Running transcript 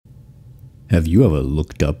Have you ever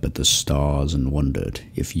looked up at the stars and wondered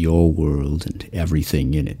if your world and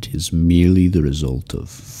everything in it is merely the result of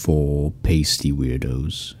four pasty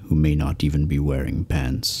weirdos who may not even be wearing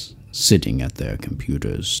pants, sitting at their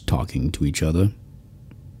computers talking to each other?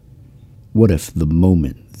 What if the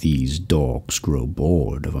moment these dorks grow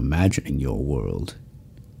bored of imagining your world,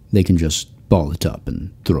 they can just ball it up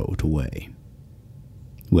and throw it away?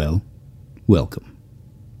 Well, welcome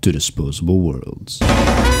to Disposable Worlds.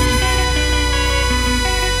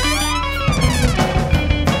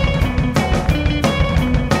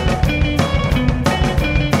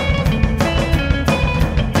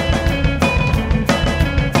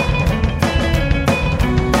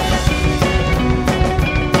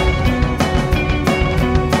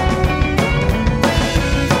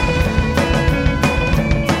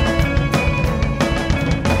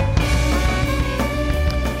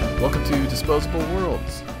 Disposable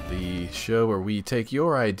Worlds, the show where we take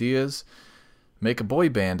your ideas, make a boy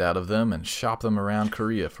band out of them, and shop them around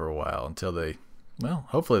Korea for a while until they, well,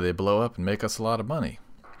 hopefully they blow up and make us a lot of money.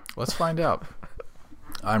 Let's find out.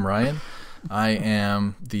 I'm Ryan. I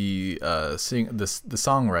am the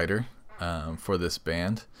songwriter for this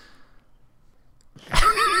band.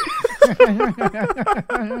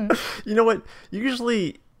 You know what?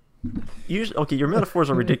 Usually, okay, your metaphors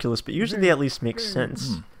are ridiculous, but usually they at least make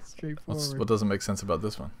sense. What doesn't make sense about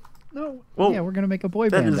this one? No. Well, yeah, we're going to make a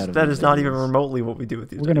boy band out of that these is not ideas. even remotely what we do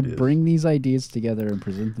with these We're going to ideas. bring these ideas together and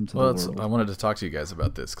present them to the world. I wanted to talk to you guys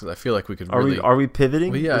about this because I feel like we could Are we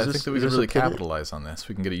pivoting? Well, yeah, I think that we could really capitalize on this.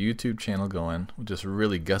 We can get a YouTube channel going. We'll just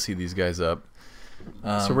really gussy these guys up.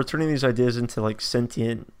 So we're turning these ideas into like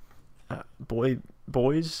sentient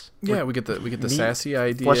boys. Yeah, we get the sassy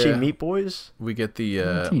idea, fleshy meat boys. We get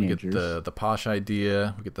the posh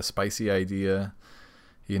idea. We get the spicy idea.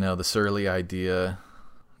 You know, the surly idea.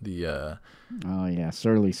 Oh yeah,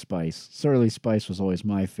 Surly Spice. Surly Spice was always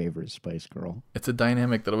my favorite Spice Girl. It's a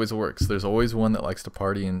dynamic that always works. There's always one that likes to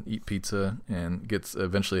party and eat pizza and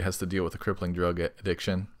eventually has to deal with a crippling drug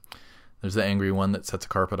addiction. There's the angry one that sets a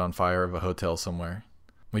carpet on fire of a hotel somewhere.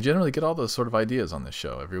 We generally get all those sort of ideas on this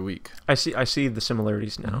show every week. I see the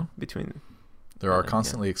similarities now between. There are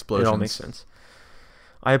constantly explosions. It all makes sense.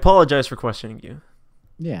 I apologize for questioning you.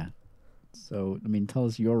 Yeah. So, I mean, tell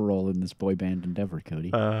us your role in this boy band endeavor,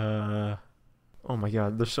 Cody. Oh my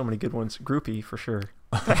God, there's so many good ones. Groupie for sure.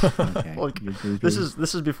 Okay. This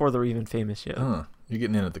is before they're even famous yet. You're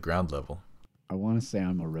getting in at the ground level. I want to say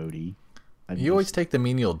I'm a roadie. You always take the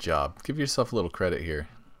menial job. Give yourself a little credit here,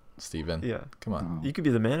 Steven. Yeah. Come on. You could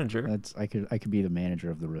be the manager. I could be the manager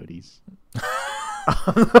of the roadies.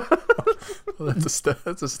 Well,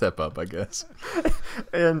 that's a step up, I guess.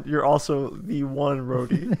 And you're also the one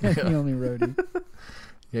roadie. The only roadie.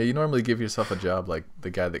 Yeah, you normally give yourself a job like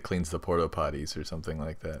the guy that cleans the porta potties or something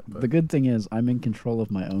like that. But the good thing is I'm in control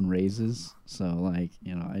of my own raises, so like,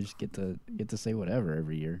 you know, I just get to say whatever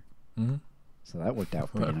every year. Mm-hmm. So that worked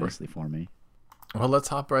out pretty nicely for me. Well, let's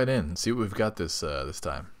hop right in and see what we've got this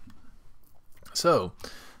time. So,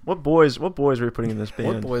 what boys are we putting in this band?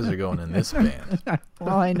 What boys are going in this band?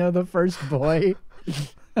 Well, I know the first boy.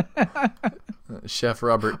 Chef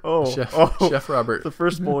Robert. Chef Robert. The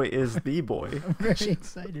first boy is the boy. I'm very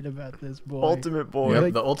excited about this boy. Ultimate boy. Yep,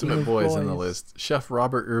 Like the ultimate boy is in the list. Chef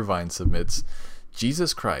Robert Irvine submits,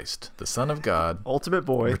 Jesus Christ, the Son of God, Ultimate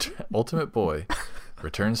boy. Ultimate boy,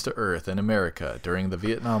 returns to Earth in America during the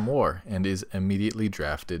Vietnam War and is immediately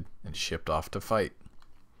drafted and shipped off to fight.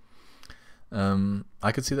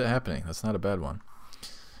 I could see that happening. That's not a bad one.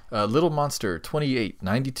 Little Monster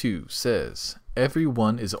 2892 says,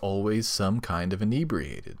 everyone is always some kind of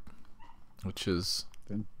inebriated, which is,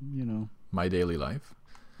 Then, you know, my daily life.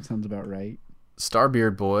 sounds about right.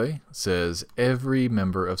 Starbeard Boy says, every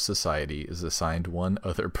member of society is assigned one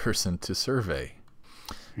other person to survey.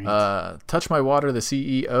 Right. Touch My Water, the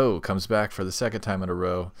CEO, comes back for the second time in a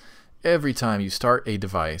row. Every time you start a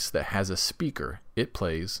device that has a speaker, it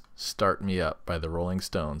plays Start Me Up by the Rolling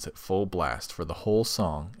Stones at full blast for the whole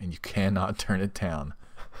song, and you cannot turn it down.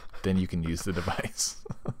 Then you can use the device.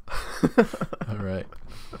 All right.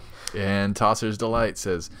 And Tosser's Delight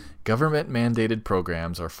says, government-mandated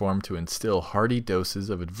programs are formed to instill hearty doses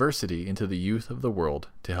of adversity into the youth of the world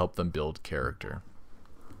to help them build character.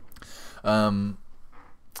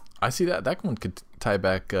 I see that one could tie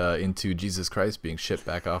back into Jesus Christ being shipped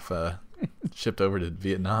back off, shipped over to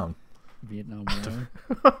Vietnam. Vietnam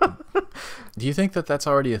War. Do you think that that's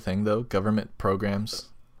already a thing, though? Government programs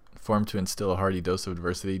formed to instill a hearty dose of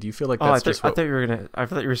adversity. Do you feel like that's just what... I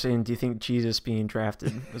thought you were saying, do you think Jesus being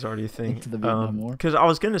drafted was already a thing? Into the Vietnam War? Because I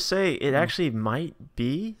was going to say, it actually might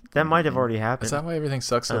be. That might have already happened. Is that why everything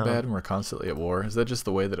sucks so bad when we're constantly at war? Is that just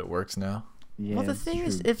the way that it works now? Yeah, well, the it's thing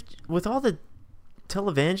is, true. if with all the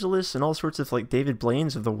televangelists and all sorts of like David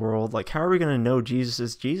Blaine's of the world, like how are we going to know Jesus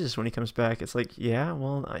is Jesus when he comes back? It's like, yeah,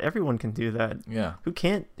 well, everyone can do that. Yeah. Who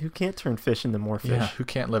can't turn fish into more fish? Yeah. Who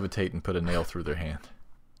can't levitate and put a nail through their hand?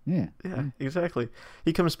 Yeah. Yeah, exactly.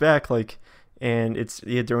 He comes back like, and it's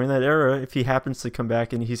during that era. If he happens to come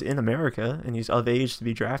back and he's in America and he's of age to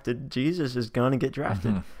be drafted, Jesus is gonna get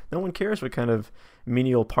drafted. Mhm. No one cares what kind of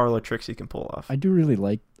menial parlor tricks he can pull off. I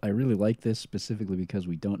really like this specifically because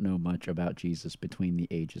we don't know much about Jesus between the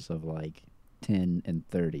ages of like 10 and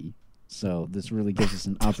 30. So this really gives us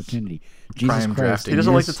an opportunity. Jesus Prime Christ, drafting He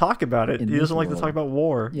doesn't like to is- talk about it. in He this doesn't like to world. talk about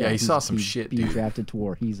war. Yeah, he saw he's- some he's shit, being dude. drafted to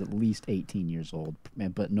war. He's at least 18 years old,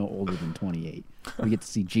 but no older than 28. We get to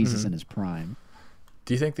see Jesus in his prime.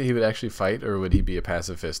 Do you think that he would actually fight, or would he be a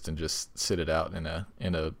pacifist and just sit it out in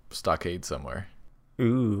a stockade somewhere?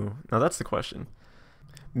 Ooh, now that's the question.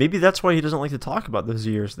 Maybe that's why he doesn't like to talk about those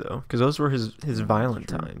years, though, because those were his violent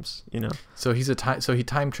true. times. You know. So he's so he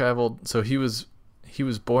time traveled. So he was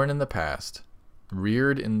born in the past,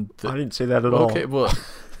 reared in the. I didn't say that at all. Okay, well,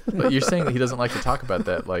 but you're saying that he doesn't like to talk about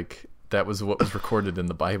that, like that was what was recorded in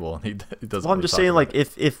the Bible, and he doesn't. Well, I'm really just talk saying, about like,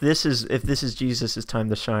 it. if this is Jesus' time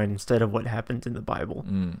to shine instead of what happened in the Bible.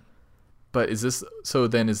 But is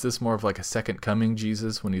this more of like a second coming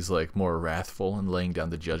Jesus when he's like more wrathful and laying down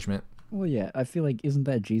the judgment? Well, yeah, I feel like isn't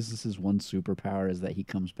that Jesus's one superpower is that he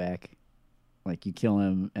comes back, like you kill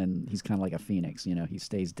him and he's kind of like a phoenix, you know, he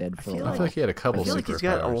stays dead for a feel I while. feel like he had a I couple feel superpowers. like he's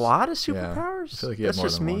got a lot of Yeah, superpowers. I feel like he had That's more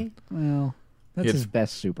just than me. Well, that's had- his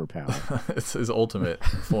best superpower. It's his ultimate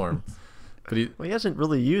form. But Well, he hasn't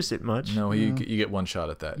really used it much. no, No. you get one shot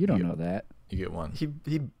at that. You don't get, know that. You get one.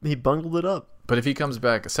 He bungled it up. But if he comes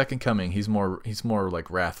back, a second coming, he's more like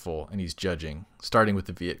wrathful and he's judging, starting with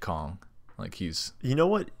the Viet Cong. Like he's You know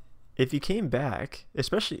what? If he came back,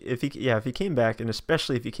 especially if he came back, and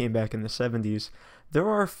especially if he came back in the 70s, there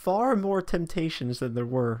are far more temptations than there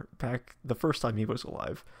were back the first time he was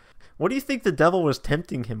alive. What do you think the devil was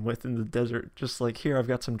tempting him with in the desert? Just like, here, I've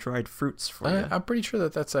got some dried fruits for you. I'm pretty sure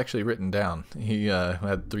that that's actually written down. He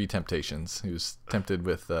had 3 temptations. He was tempted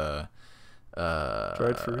with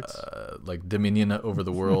Dried fruits? like dominion over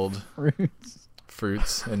the world, Fruits.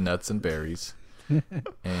 fruits and nuts and berries,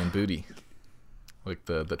 and booty, like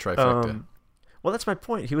the trifecta. Well, that's my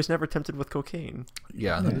point. He was never tempted with cocaine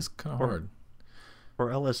Yeah, that is kind of Or- hard. or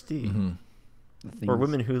LSD hmm The thing or is-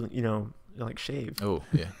 women who, like shave Oh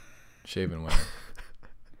yeah, shaven women.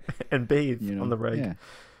 and bathe you know, on the reg. Yeah.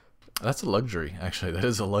 That's a luxury, actually. That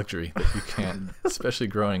is a luxury that you can't, especially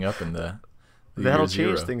growing up in the That'll year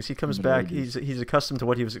zero. change things. He comes Middle back. Ages. He's accustomed to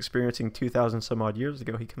what he was experiencing 2,000 some odd years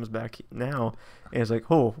ago. He comes back now, and he's like,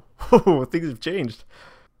 oh, things have changed.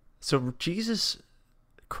 So Jesus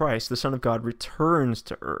Christ, the Son of God, returns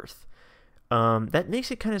to Earth. That makes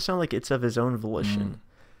it kind of sound like it's of his own volition.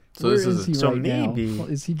 So Where this is he so right maybe- now? Well,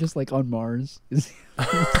 is he just like on Mars? Is he...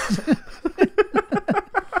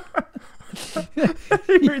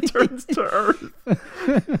 He returns to Earth.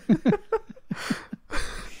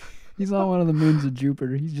 He's on one of the moons of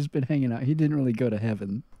Jupiter. He's just been hanging out. He didn't really go to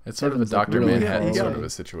heaven. it's sort of a Heaven's, like, Dr. really Manhattan far sort away. of a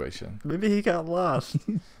situation. Maybe he got lost.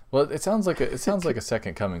 Well, it sounds like a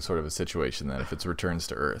second coming sort of a situation then if it's returns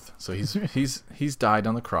to Earth. So he's died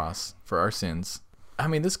on the cross for our sins. I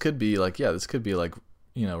mean, this could be like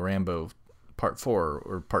Rambo Part 4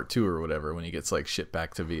 or Part 2 or whatever when he gets like shipped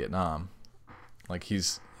back to Vietnam. Like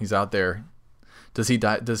he's out there. Does he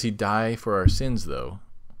die for our sins though?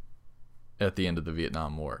 At the end of the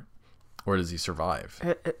Vietnam War, or does he survive?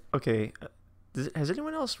 Okay, has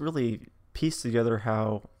anyone else really pieced together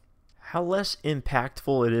how less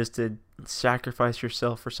impactful it is to sacrifice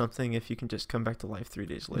yourself for something if you can just come back to life 3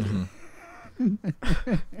 days later?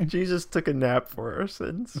 Mhm. Jesus took a nap for our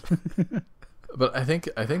sins. But I think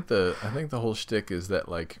the whole shtick is that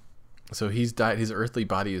like, so he's died, his earthly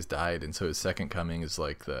body has died, and so his second coming is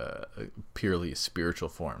like the purely spiritual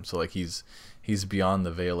form. So like he's beyond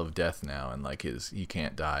the veil of death now, and like he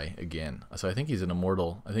can't die again. So I think he's an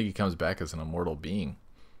immortal. I think he comes back as an immortal being.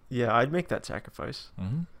 Yeah, I'd make that sacrifice.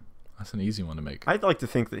 Mm-hmm. That's an easy one to make. I'd like to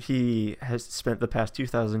think that he has spent the past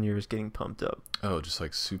 2,000 years getting pumped up. Oh, just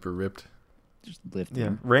like super ripped. Just lifting. Yeah,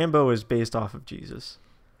 Rambo is based off of Jesus.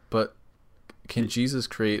 But can Jesus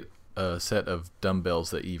create a set of dumbbells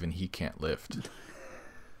that even he can't lift?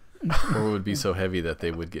 Or would be so heavy that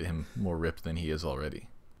they would get him more ripped than he is already?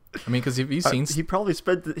 I mean, because have you seen? He probably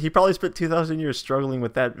spent 2,000 years struggling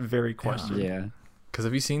with that very question. Yeah. Because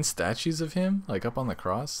have you seen statues of him like up on the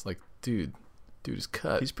cross? Like, dude is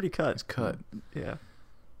cut. He's pretty cut. He's cut. Yeah.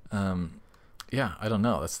 Yeah, I don't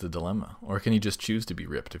know. That's the dilemma. Or can he just choose to be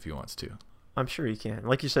ripped if he wants to? I'm sure he can.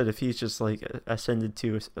 Like you said, if he's just like ascended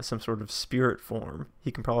to some sort of spirit form,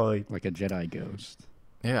 he can probably. Like a Jedi ghost.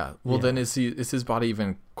 Yeah. Well, Yeah. then is his body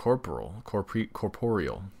even corporeal,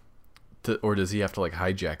 or does he have to like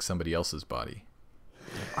hijack somebody else's body?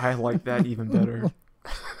 I like that even better.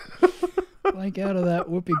 Like out of that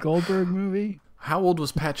Whoopi Goldberg movie. How old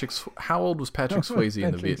was Patrick Swayze in the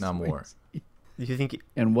Patrick Vietnam War? Swayze. You think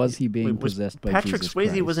And was he being was possessed by Patrick Jesus Swayze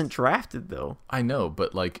Christ? wasn't drafted though? I know,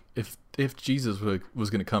 but like if Jesus was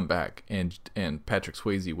going to come back and Patrick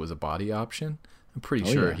Swayze was a body option, I'm pretty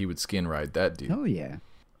Oh, sure yeah. he would skin ride that dude. Hell yeah.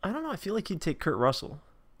 I don't know. I feel like he'd take Kurt Russell.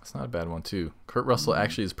 That's not a bad one too. Kurt Russell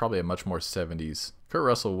actually is probably a much more 70s. Kurt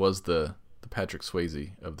Russell was the Patrick Swayze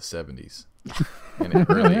of the 70s and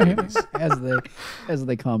early 80s. as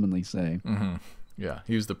they commonly say. Hmm. Yeah,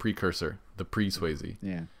 he was the precursor, the pre-Swayze.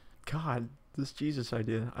 Yeah. God, this Jesus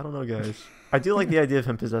idea. I don't know, guys. I do like the idea of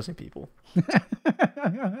him possessing people.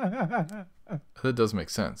 That does make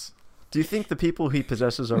sense. Do you think the people he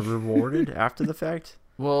possesses are rewarded after the fact?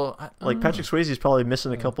 Well, Like Patrick Swayze's probably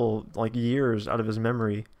missing a couple like years out of his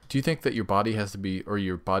memory. do you think that your body has to be, or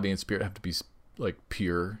your body and spirit have to be like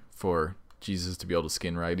pure for Jesus to be able to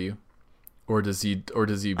skin ride you, or does he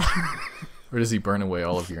burn away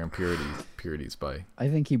all of your impurities by? I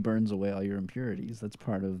think he burns away all your impurities. That's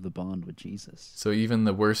part of the bond with Jesus. So even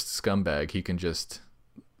the worst scumbag, he can just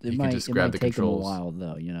It You might, can just it grab might the take him a controls. while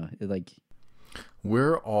though, you know. Like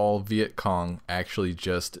We're all Viet Cong actually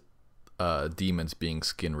just demons being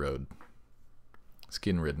skin ridden.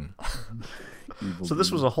 evil So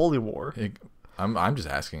this was demons. a holy war. I'm just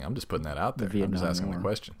asking. I'm just putting that out The there. I'm just Vietnam asking the War.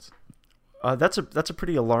 questions. That's a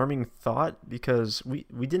pretty alarming thought because we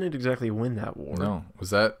didn't exactly win that war. No, was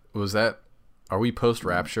that? Are we post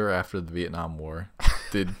rapture after the Vietnam War?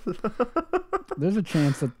 Did There's a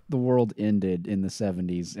chance that the world ended in the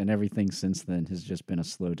 70s and everything since then has just been a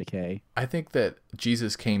slow decay. I think that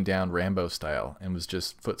Jesus came down Rambo style and was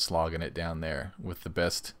just foot slogging it down there with the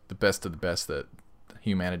best of the best that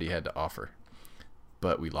humanity had to offer,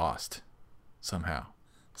 but we lost somehow.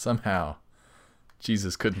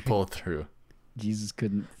 Jesus couldn't pull it through. Jesus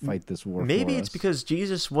couldn't fight this war. Maybe for it's us. because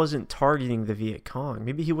Jesus wasn't targeting the Viet Cong.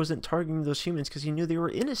 Maybe he wasn't targeting those humans because he knew they were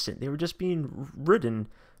innocent. They were just being ridden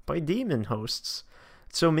by demon hosts.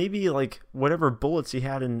 So maybe like whatever bullets he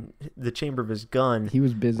had in the chamber of his gun, he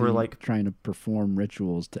was busy were like trying to perform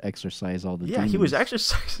rituals to exorcise all the yeah, demons. he was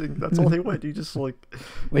exercising. That's all he went. He just like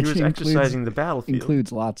Which he was includes- exercising the battlefield.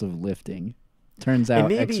 includes lots of lifting. Turns And out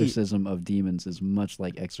maybe- exorcism of demons is much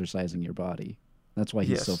like exercising your body. That's why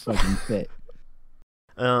he's so Yes. fucking fit.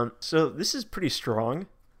 So this is pretty strong.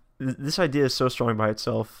 This idea is so strong by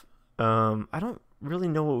itself. I don't really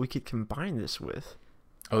know what we could combine this with.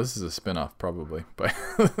 Oh, this is a spin-off probably, but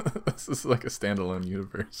this is like a standalone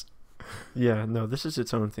universe. Yeah, no, this is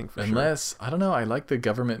its own thing for sure. Unless, I don't know, I like the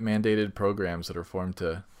government mandated programs that are formed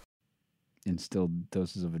to, Instilled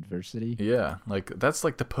doses of adversity. yeah, like that's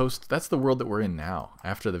the world that we're in now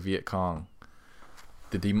after the Viet Cong,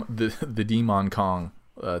 the Demon Kong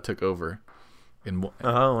took over.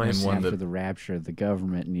 Oh, I and see. one After that- the rapture, the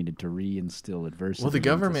government needed to reinstill adversity. Well, the into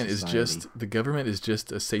government is society.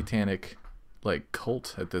 just a satanic like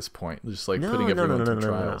cult at this point, just like No, putting no, no, everyone no, through no, no,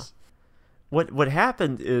 no. trials. What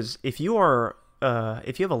happened is if you have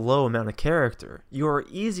a low amount of character, you are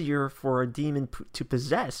easier for a demon to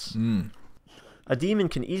possess. Mm. A demon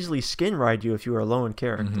can easily skin ride you if you are low in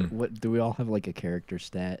character. Mhm. What do we all have like a character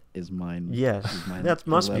stat? Is mine? Yes, is mine that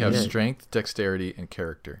must be You have 11? it. strength, dexterity, and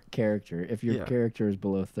character. Character. If your Yeah. character is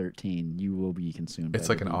below 13, you will be consumed. It's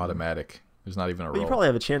by like the an demon. automatic. There's not even a But you roll. probably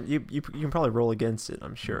have a chance. You can probably roll against it,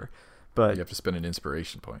 I'm sure. But You have to spend an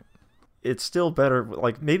inspiration point. it's still better.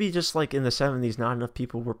 Like maybe just like in the 70s, not enough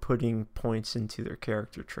people were putting points into their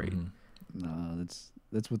character trait. Mhm. No,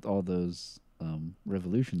 that's what all those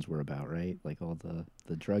revolutions were about, right? Like all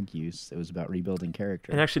the drug use. It was about rebuilding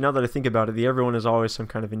character. And actually, now that I think about it, the everyone is always some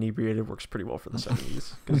kind of inebriated works pretty well for the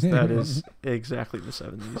 70s because that is exactly the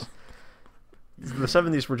 70s. The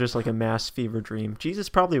 70s were just like a mass fever dream. Jesus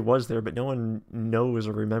probably was there, but no one knows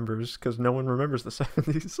or remembers because no one remembers the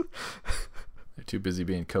 70s. They're too busy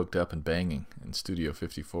being coked up and banging in Studio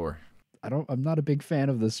 54. I'm not a big fan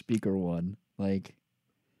of the speaker one. Like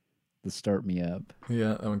the Start Me Up. Yeah,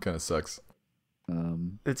 that one kind of sucks.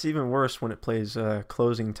 It's even worse when it plays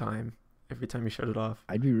closing time every time you shut it off.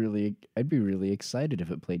 I'd be really excited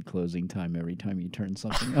if it played closing time every time you turn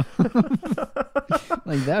something up.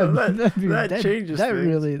 Like That changes that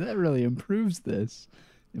things. really improves this,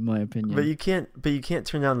 in my opinion. But you can't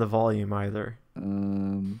turn down the volume either.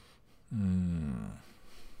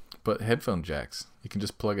 But headphone jacks. You can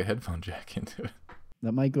just plug a headphone jack into it.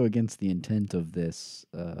 That might go against the intent of this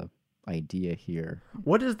idea here.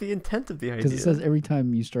 What is the intent of the idea? Because it says every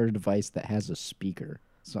time you start a device that has a speaker.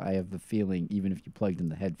 So I have the feeling, even if you plugged in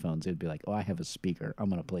the headphones, it'd be like, oh, I have a speaker. I'm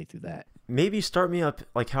going to play through that. Maybe Start Me Up,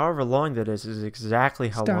 like however long that is exactly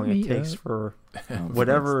how Start long it me takes up. for Oh,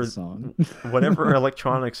 whatever that's the song. whatever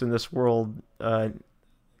electronics in this world,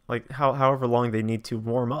 like however long they need to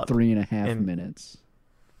warm up. 3.5 And- minutes.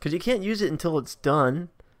 Because you can't use it until it's done.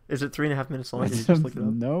 Is it 3.5 minutes long? Did you just look it up?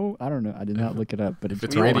 No, I don't know. I did not look it up, but If it's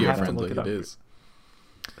it's We don't radio have to friendly, look it it up. is.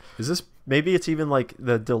 Is this Maybe it's even like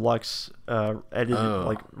the deluxe edited, Oh.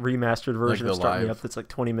 like remastered version the of Start Me live- Up that's like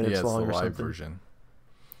 20 minutes yeah, it's long the or live something. version.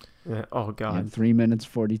 Yeah. Oh yeah, god. 3 minutes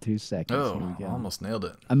 42 seconds. Oh, Here we go. almost nailed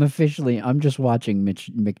it. I'm just watching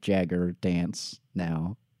Mick Jagger dance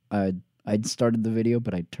now. I'd started the video,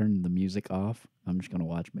 but I turned the music off. I'm just gonna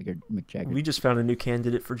watch Mick Jagger. We just found a new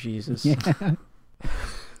candidate for Jesus. Yeah.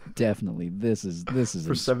 Definitely. This is For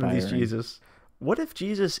inspiring. 70s Jesus. What if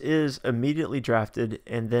Jesus is immediately drafted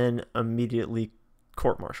and then immediately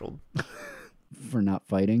court-martialed? For not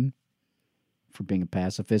fighting, for being a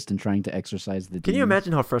pacifist and trying to exercise the Can you demons.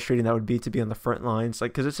 imagine how frustrating that would be to be on the front lines?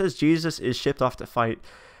 Like, because it says Jesus is shipped off to fight.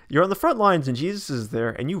 You're on the front lines and Jesus is there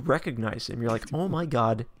and you recognize him. You're like, oh my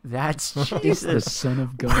God, that's It's the Jesus. Son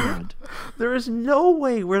of God. There is no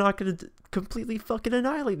way we're not going to completely fucking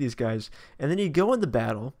annihilate these guys. And then you go into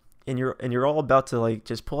battle and you're all about to like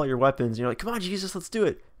just pull out your weapons and you're like, come on, Jesus, let's do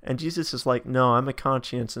it. And Jesus is like, no, I'm a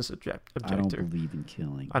conscientious objector. I don't believe in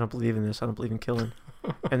killing. I don't believe in this. I don't believe in killing.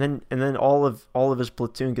 and then all of his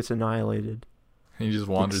platoon gets annihilated. He just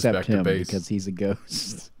wanders Except back him to base. because he's a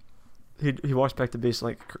ghost. He walks back to base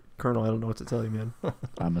like, Colonel, I don't know what to tell you, man.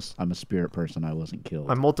 I'm a spirit person. I wasn't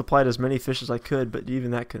killed. I multiplied as many fish as I could, but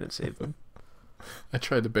even that couldn't save them. I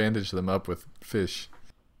tried to bandage them up with fish.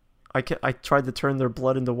 I tried to turn their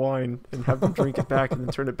blood into wine and have them drink it back and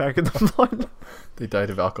then turn it back into blood They died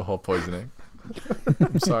of alcohol poisoning.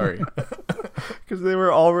 I'm sorry. because they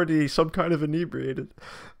were already some kind of inebriated.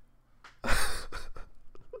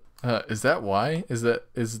 Is that why?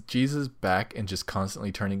 Is Jesus back and just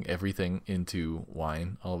constantly turning everything into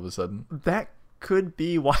wine all of a sudden? That could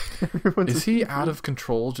be why everyone's Is he out of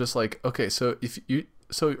control? Just like, okay, so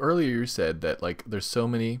earlier you said that like there's so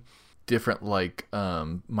many different like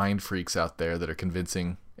mind freaks out there that are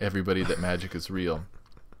convincing everybody that magic is real.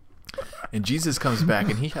 And Jesus comes back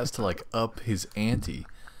and he has to like up his ante.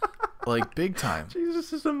 Like big time.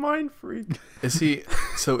 Jesus is a mind freak. Is he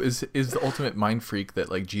is the ultimate mind freak that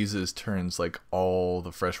like Jesus turns like all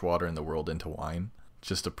the fresh water in the world into wine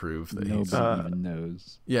just to prove that he's Nobody even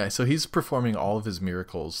knows. Yeah, so he's performing all of his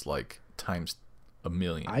miracles like times a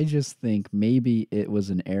million. I just think maybe it was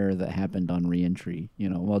an error that happened on reentry. You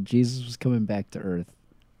know, while Jesus was coming back to Earth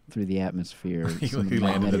through the atmosphere, He some of the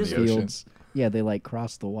landed in magnetic the ocean. fields. Yeah, they like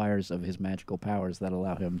crossed the wires of his magical powers that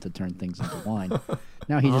allow him to turn things into wine.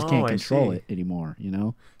 Now he just can't I control see. it anymore. You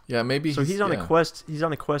know. Yeah, maybe So he's on yeah. a quest. He's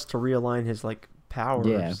on a quest to realign his like powers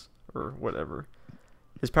Yeah. or whatever.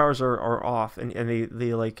 His powers are off, and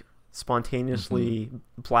they like spontaneously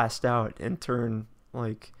blast out and turn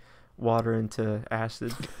like water into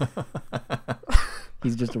acid.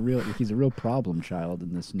 He's just a real problem child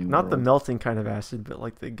in this new Not world. the melting kind of acid, but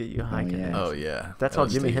like they get you high. Oh, kind of yeah. Oh acid. yeah. That's how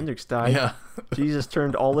Jimi LSD. Hendrix died. Yeah. Jesus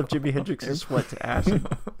turned all of Jimi Hendrix's sweat to acid.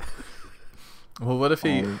 Well, what if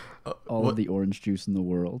he all what, of the orange juice in the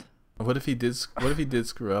world. what if he did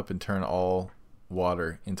screw up and turn all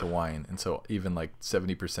water into wine, and so even like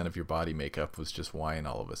 70% of your body makeup was just wine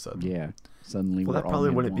all of a sudden? Yeah. Suddenly, Well, we're that all probably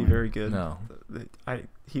made wouldn't be wine. very good. No.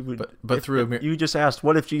 He would. But if- through a if you just asked,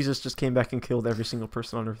 what if Jesus just came back and killed every single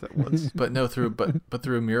person on earth at once? But no, through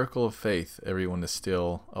a miracle of faith, everyone is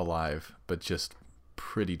still alive, but just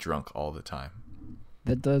pretty drunk all the time.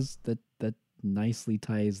 That nicely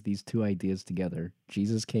ties these two ideas together.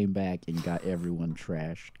 Jesus came back and got everyone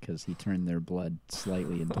trashed because he turned their blood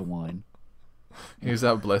slightly into wine. He was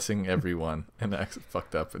out blessing everyone and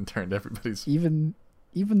fucked up and turned everybody's. Even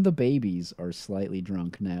the babies are slightly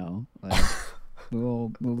drunk now. Like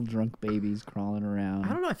little drunk babies crawling around. I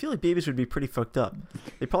don't know. I feel like babies would be pretty fucked up.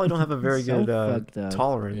 They probably don't have a very So good fucked up.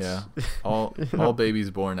 tolerance. Yeah, all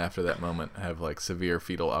babies born after that moment have like severe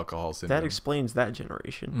fetal alcohol syndrome. That explains that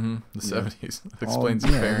generation. The Yeah. 70s. That explains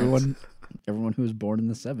your parents. Everyone who was born in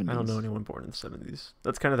the 70s. I don't know anyone born in the 70s.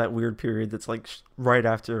 That's kind of that weird period that's like right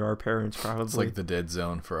after our parents, probably. It's like the dead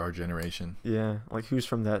zone for our generation. Yeah, like who's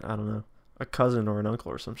from that? I don't know. A cousin or an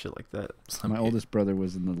uncle or some shit like that. Some My oldest brother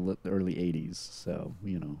was in the early 80s, so,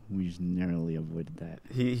 you know, we just narrowly avoided that.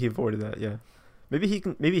 He avoided that, yeah. Maybe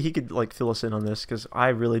he could like fill us in on this because I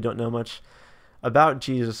really don't know much. about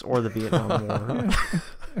Jesus or the Vietnam War.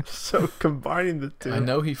 So combining the two. I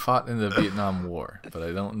know he fought in the Vietnam War, but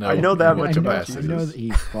I don't know. I know that in what much about capacity. I know that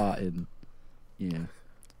he fought in. Yeah.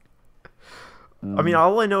 I mean,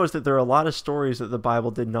 all I know is that there are a lot of stories that the Bible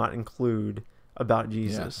did not include about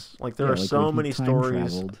Jesus. Like there yeah, are like so when he many time stories.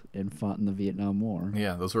 traveled and fought in the Vietnam War.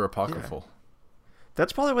 Yeah, those were apocryphal.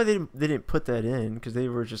 That's probably why they didn't put that in, because they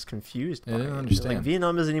were just confused by They didn't it. understand. Like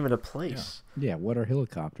Vietnam isn't even a place. Yeah, what are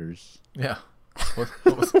helicopters? Yeah.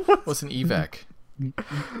 What's an evac? What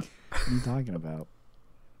are you talking about?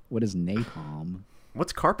 What is napalm?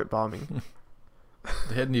 What's carpet bombing?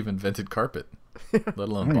 They hadn't even invented carpet, let I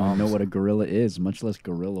alone don't bombs. even know what a guerrilla is, much less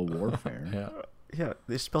guerrilla warfare. Yeah. Yeah,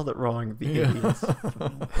 they spelled it wrong. The Yeah. idiots.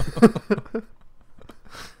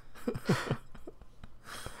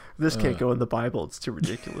 This can't go in the Bible. It's too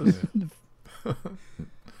ridiculous.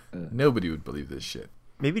 Nobody would believe this shit.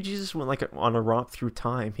 Maybe Jesus went like on a romp through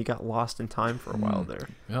time. He got lost in time for a while there.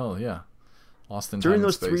 Oh yeah, lost in During time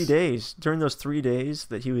those and 3 space. days, during those 3 days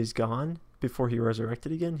that he was gone before he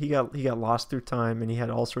resurrected again, he got lost through time, and he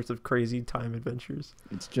had all sorts of crazy time adventures.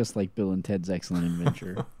 It's just like Bill and Ted's Excellent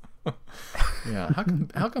Adventure. Yeah.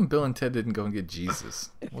 How come Bill and Ted didn't go and get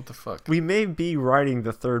Jesus? What the fuck? We may be writing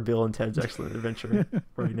the third Bill and Ted's Excellent Adventure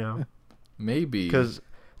right now. Maybe. Because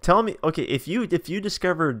tell me, okay, if you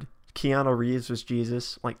discovered Keanu Reeves was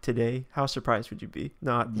Jesus like today, how surprised would you be?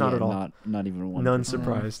 Not Yeah, at all. Not even one. None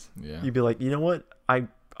surprised. Yeah. You'd be like, you know what? I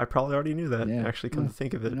probably already knew that. Yeah. Actually, come to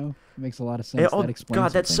think of it. You know, it makes a lot of Yeah, sense. oh that explains God,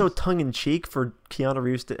 some that's so things. tongue in cheek for Keanu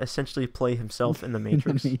Reeves to essentially play himself in the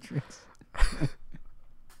Matrix. The Matrix.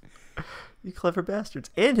 You clever bastards,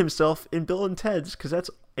 and himself in Bill and Ted's, because that's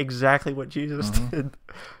exactly what Jesus did.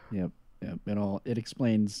 Yep. It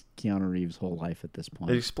explains Keanu Reeves' whole life at this point.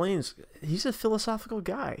 It explains he's a philosophical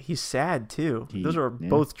guy. He's sad too. He- Those are yeah.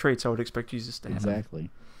 both traits I would expect Jesus to have. Exactly.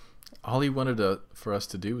 All he wanted for us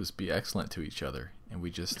to do was be excellent to each other, and we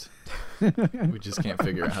just can't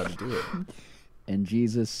figure out how to do it. And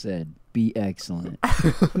Jesus said, "Be excellent."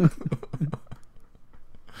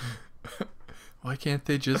 Why can't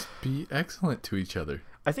they just be excellent to each other?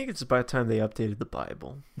 I think it's about time they updated the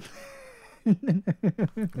Bible. I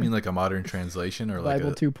mean, like a modern translation, or like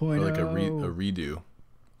Bible a 2.0. or like a redo,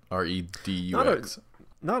 REDUX.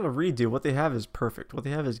 Not a redo. What they have is perfect. What they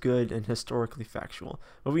have is good and historically factual.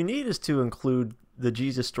 What we need is to include the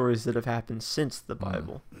Jesus stories that have happened since the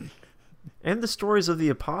Bible. And the stories of the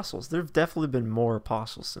apostles. There have definitely been more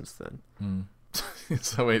apostles since then.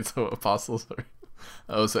 So apostles are...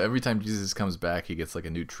 Oh, so every time Jesus comes back, he gets like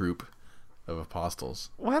a new troop of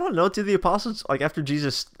apostles. Well, I don't know. Do the apostles, like after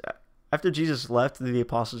Jesus left, did the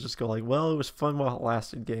apostles just go like, well, it was fun while it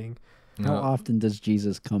lasted, gang? How No. often does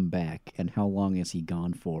Jesus come back, and how long is he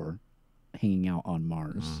gone for, hanging out on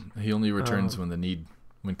Mars? He only returns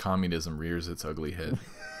when communism rears its ugly head.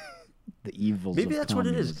 The evils Maybe of that's what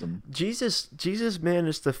it is. communism. Jesus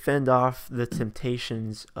managed to fend off the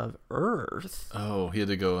temptations of Earth. Oh, he had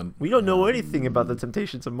to go and We don't know anything about the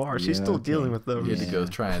temptations of Mars. He's Yeah, still okay. dealing with those. he had to go Yeah.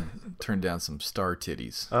 try and turn down some star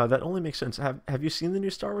titties. That only makes sense. Have you seen the new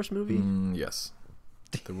Star Wars movie? Yes,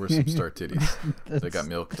 there were some star titties that got That's-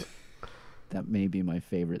 milked. That may be my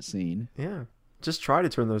favorite scene. Yeah. Just try to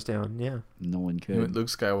turn those down. Yeah. No one He went could. Luke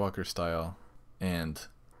Skywalker style, and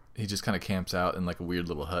he just kind of camps out in like a weird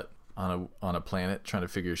little hut on a planet trying to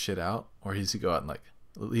figure shit out, or does he go out and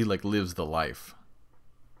he lives the life,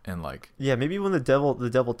 and like Yeah, maybe when the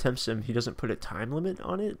devil tempts him, he doesn't put a time limit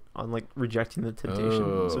on it, on like rejecting the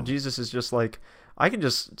temptation. So Oh. Jesus is just like, I can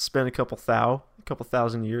just spend a couple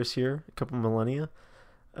thousand years here, a couple millennia,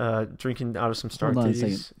 drinking out of some star Hold on a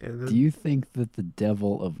titties. And then, Do you think that the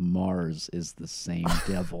devil of Mars is the same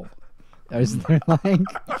devil? Is there like...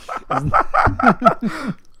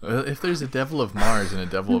 if there's a devil of Mars and a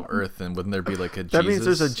devil of Earth, then wouldn't there be like a that Jesus? means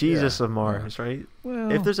there's a Jesus Yeah. of Mars, right?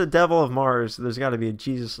 Well, If there's a devil of Mars, there's got to be a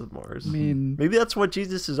Jesus of Mars. I mean, Maybe that's what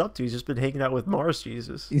Jesus is up to. He's just been hanging out with Mars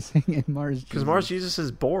Jesus. he's hanging Mars. Because Mars Jesus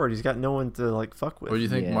is bored. He's got no one to like fuck with. Or do you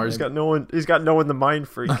think Yeah. Mars? He's got no one to mind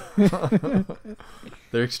freak.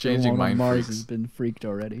 They're exchanging mind Mars has freaks been freaked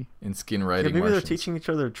already. in skin Yeah, riding maybe they're Martians. teaching each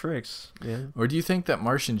other tricks. Yeah. Or do you think that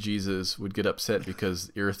Martian Jesus would get upset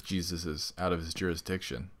because Earth Jesus is out of his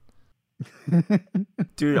jurisdiction?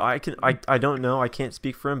 Dude, I don't know. I can't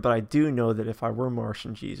speak for him, but I do know that if I were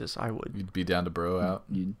Martian Jesus, I would. You'd be down to bro out.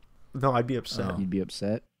 You'd, No, I'd be upset. Oh. you'd be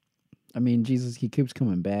upset. I mean, Jesus, he keeps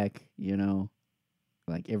coming back, you know,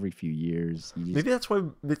 like every few years. You just, Maybe that's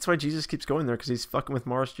why Jesus keeps going there, because he's fucking with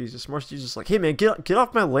Mars Jesus. Mars Jesus is like, hey man, get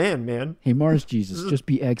off my land, man. hey, Mars Jesus, just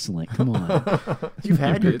be excellent. Come on. You've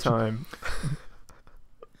had your bitch. time.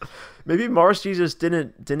 Maybe Mars Jesus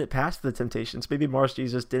didn't pass the temptations. Maybe Mars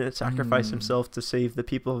Jesus didn't sacrifice himself to save the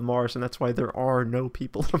people of Mars, and that's why there are no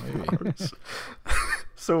people of Mars.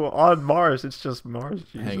 So on Mars, it's just Mars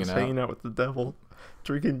Jesus hanging out with the devil,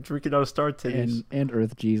 drinking out of star titties, and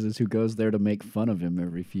Earth Jesus, who goes there to make fun of him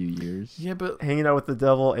every few years. Yeah, but hanging out with the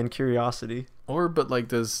devil and Curiosity. But like,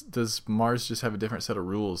 does Mars just have a different set of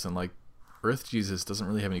rules? And like, Earth Jesus doesn't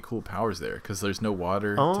really have any cool powers there because there's no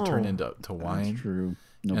water to turn into wine. That's true.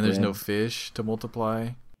 No and bread. There's no fish to multiply.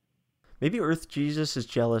 Maybe Earth Jesus is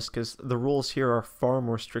jealous because the rules here are far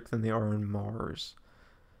more strict than they are on Mars.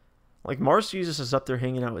 Like, Mars Jesus is up there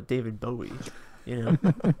hanging out with David Bowie, you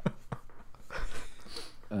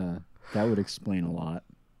know? That would explain a lot.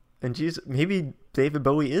 And maybe David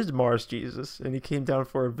Bowie is Mars Jesus, and he came down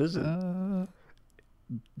for a visit.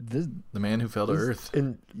 The man who fell to Earth.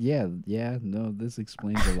 And no, this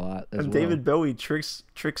explains a lot. And David Bowie tricks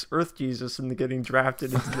Earth Jesus into getting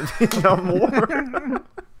drafted into the Vietnam War.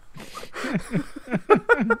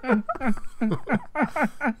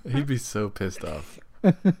 He'd be so pissed off.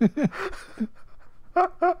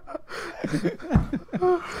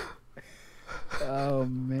 Oh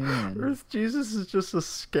man, Earth Jesus is just a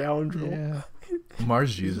scoundrel. Yeah.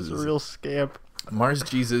 Mars Jesus is a real scamp. Mars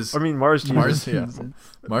Jesus. Mars Jesus.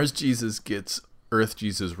 Mars Jesus gets Earth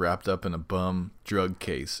Jesus wrapped up in a bum drug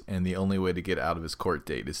case, and the only way to get out of his court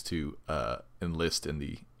date is to enlist in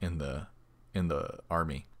the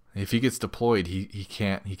army. If he gets deployed, he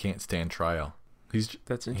can't stand trial. He's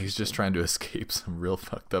just trying to escape some real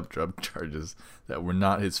fucked up drug charges that were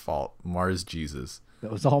not his fault. Mars Jesus.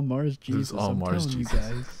 That was all Mars Jesus. It was all Mars Jesus.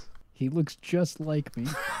 Guys. He looks just like me.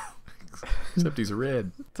 Except he's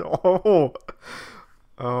red.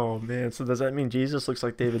 Oh man. So does that mean Jesus looks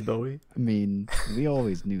like David Bowie? I mean, we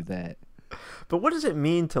always knew that. But what does it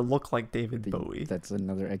mean to look like David Bowie? That's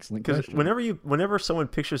another excellent question. Because whenever someone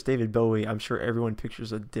pictures David Bowie, I'm sure everyone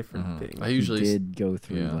pictures a different thing. I usually did go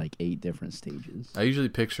through like 8 different stages. I usually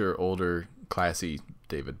picture older, classy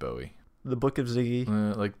David Bowie. The Book of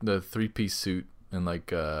Ziggy. Like the 3-piece suit and like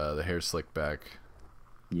the hair slicked back.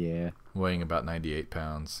 Yeah. Weighing about 98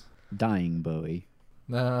 pounds. Dying Bowie.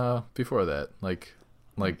 No, before that. Like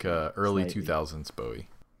early Slightly. 2000s Bowie.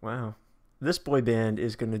 Wow. This boy band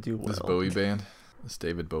is going to do well. This Bowie band. This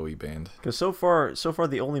David Bowie band. Because so far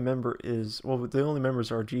the only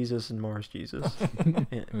members are Jesus and Mars Jesus.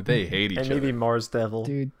 They hate each other. And maybe Mars Devil.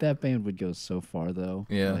 Dude, that band would go so far though.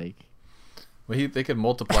 Yeah. Like, well, they could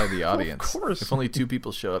multiply the audience. Of course. If only 2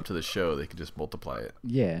 people show up to the show, they could just multiply it.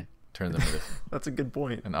 yeah. Turn them into That's a good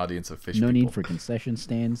point. an audience of fish No people. need for concession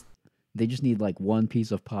stands. They just need like one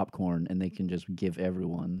piece of popcorn, and they can just give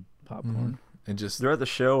everyone popcorn. And just They're at the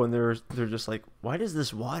show and they're just like, why does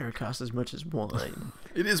this water cost as much as wine?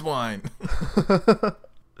 it is wine.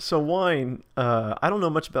 So wine, I don't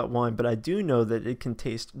know much about wine, but I do know that it can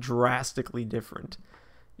taste drastically different,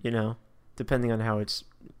 depending on how it's...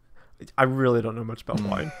 I really don't know much about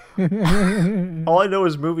wine. All I know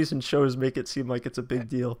is movies and shows make it seem like it's a big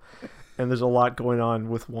deal, and there's a lot going on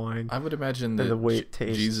with wine. I would imagine that the way it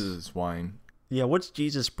tastes. Jesus' wine. Yeah, what's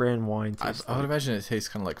Jesus brand wine taste I would like? imagine it tastes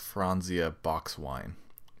kind of like Franzia box wine,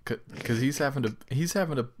 because he's having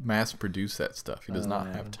to mass produce that stuff. He does not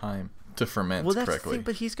have time to ferment Well, that's correctly. the thing,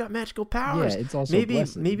 but he's got magical powers. Yeah, it's also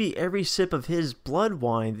blessed. maybe every sip of his blood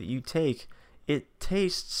wine that you take, it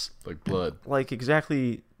tastes like blood. like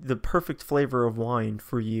exactly the perfect flavor of wine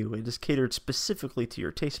for you. It is catered specifically to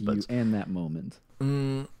your taste You buds. and that moment.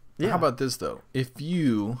 Yeah. How about this though? If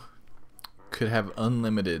you could have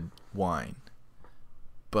unlimited wine,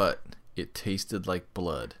 but it tasted like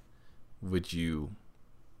blood, would you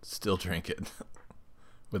still drink it?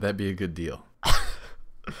 Would that be a good deal?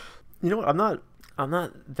 You know what? I'm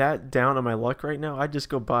not that down on my luck right now. I just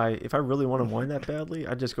go buy, if I really want a wine that badly,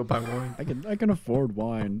 I just go buy wine. I can afford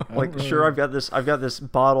wine. Like, sure, I've got this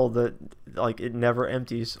bottle that, like, it never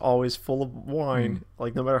empties, always full of wine.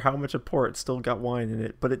 Like, no matter how much I pour, it's still got wine in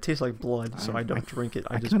it, but it tastes like blood, so I don't drink it.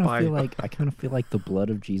 I just buy it. I kind of feel like the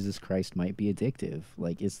blood of Jesus Christ might be addictive.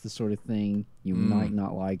 Like, it's the sort of thing you might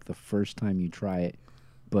not like the first time you try it,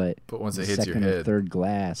 but once the it hits your second or head, third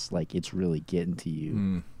glass, like, it's really getting to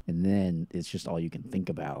you. And then it's just all you can think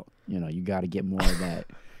about. You got to get more of that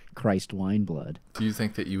Christ wine blood. do you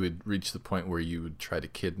think that you would reach the point where you would try to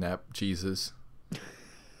kidnap Jesus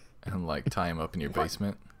and like tie him up in your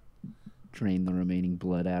basement? Drain the remaining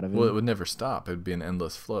blood out of it. Well, it would never stop. It would be an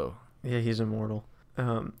endless flow. Yeah, he's immortal.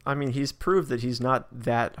 I mean, he's proved that he's not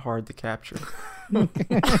that hard to capture.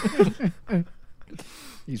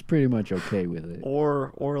 He's pretty much okay with it.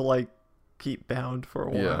 Or like, keep bound for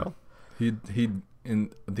a while. He'd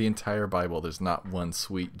in the entire Bible, there's not one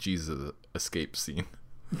sweet Jesus escape scene.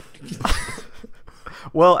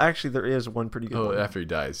 Well, actually, there is one pretty good Oh, one. after he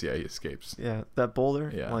dies, yeah, he escapes. Yeah, that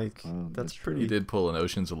boulder. Yeah. Like Oh, that's that's pretty. He did pull an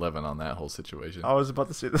Ocean's 11 on that whole situation. I was about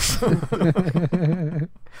to say this.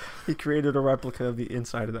 He created a replica of the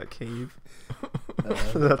inside of that cave.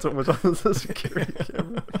 That's what was on the security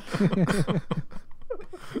camera.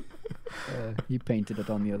 He painted it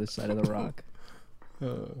on the other side of the rock.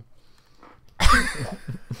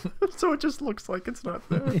 So it just looks like it's not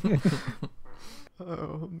there.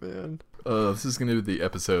 Oh man. This is gonna be the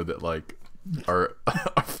episode that like our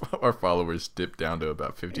our followers dip down to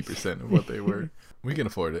about 50% of what they were. We can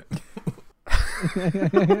afford it.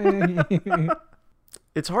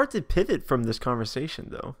 It's hard to pivot from this conversation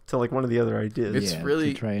though to like one of the other ideas. It's Yeah,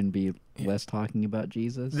 really- to try and be less talking about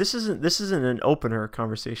Jesus. This isn't an opener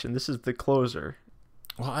conversation. This is the closer.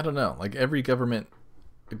 Well, I don't know. Like every government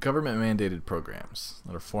mandated programs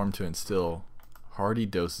that are formed to instill hearty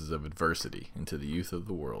doses of adversity into the youth of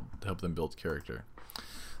the world to help them build character.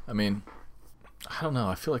 I mean, I don't know.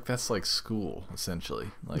 I feel like that's like school essentially.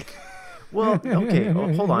 Like, Well, okay,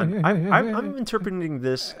 hold on. I'm interpreting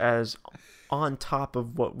this as on top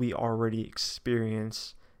of what we already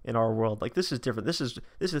experience in our world. Like this is different. This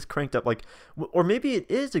is cranked up. Like, or maybe it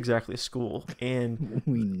is exactly school. And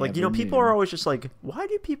We like never people knew. are always just like, why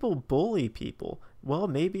do people bully people? Well,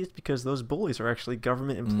 maybe it's because those bullies are actually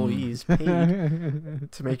government employees paid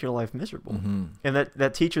to make your life miserable. mhm. And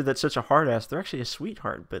that teacher that's such a hard ass, they're actually a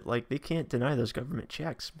sweetheart. But like they can't deny those government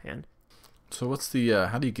checks, man. So what's the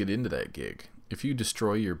how do you get into that gig? If you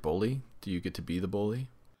destroy your bully, do you get to be the bully?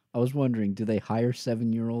 I was wondering, do they hire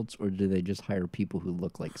 7-year-olds or do they just hire people who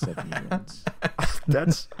look like 7-year-olds?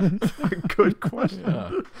 That's a good question.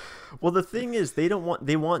 Yeah. Well, the thing is, they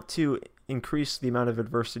want to increase the amount of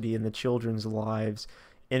adversity in the children's lives,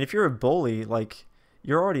 and if you're a bully, like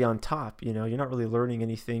you're already on top, you're not really learning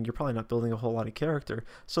anything. You're probably not building a whole lot of character,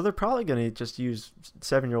 so they're probably going to just use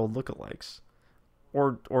 7-year-old lookalikes,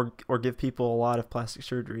 or give people a lot of plastic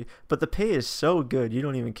surgery. But the pay is so good, you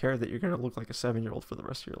don't even care that you're going to look like a 7-year-old for the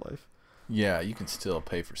rest of your life. Yeah, you can still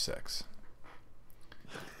pay for sex.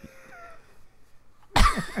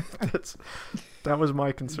 That was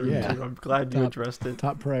my concern Yeah. too. I'm glad you Top- addressed it.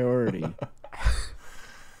 Top priority.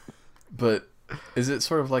 But is it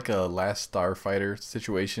sort of like a Last Starfighter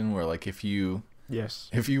situation where like if you Yes.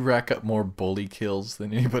 rack up more bully kills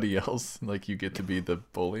than anybody else, like you get to be the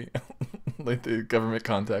bully? Like the government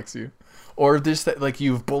contacts you? Or just that like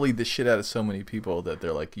you've bullied the shit out of so many people that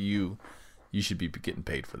they're like you should be getting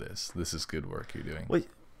paid for this. This is good work you're doing.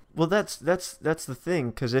 Well, that's the thing,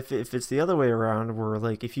 because if it's the other way around, where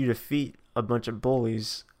like if you defeat a bunch of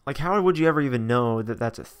bullies, like how would you ever even know that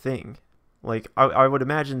that's a thing? Like I would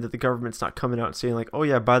imagine that the government's not coming out and saying like, oh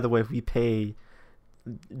yeah, by the way, we pay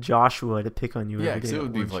Joshua to pick on you. Yeah, every because day it at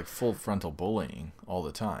would be lunch. like full frontal bullying all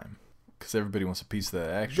the time. Because everybody wants a piece of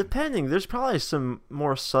that action. Depending, there's probably some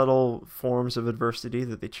more subtle forms of adversity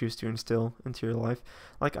that they choose to instill into your life.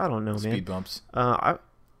 Like I don't know, man. Speed bumps. I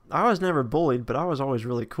was never bullied, but I was always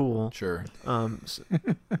really cool. Sure. I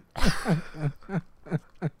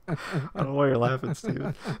don't know why you're laughing,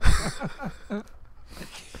 Steven.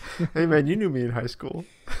 Hey man, you knew me in high school.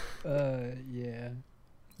 Yeah.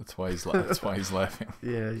 That's why he's laughing.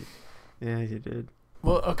 Yeah, you did.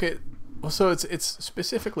 Well, okay. Well, so it's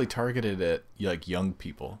specifically targeted at like young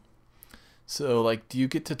people. So like, do you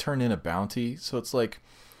get to turn in a bounty? So it's like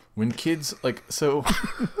when kids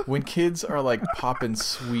when kids are like popping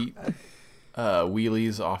sweet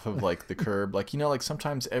wheelies off of like the curb, like like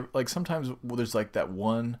sometimes there's like that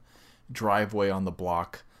one driveway on the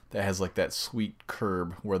block that has like that sweet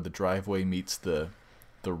curb where the driveway meets the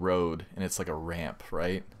road and it's like a ramp,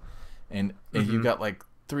 right? And you got like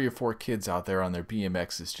 3 or 4 kids out there on their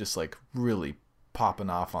BMXs just like really popping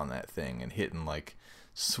off on that thing and hitting like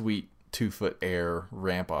sweet 2-foot air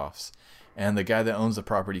ramp offs. And the guy that owns the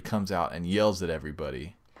property comes out and yells at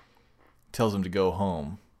everybody, tells them to go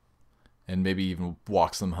home, and maybe even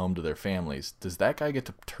walks them home to their families. Does that guy get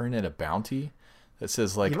to turn in a bounty that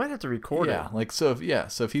says like, You might have to record yeah, it. like so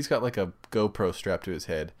if he's got like a GoPro strapped to his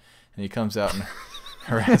head and he comes out and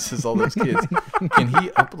harasses all those kids, can he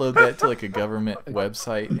upload that to like a government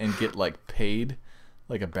website and get like paid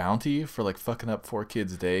like a bounty for like fucking up 4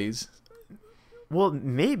 kids' days? Well,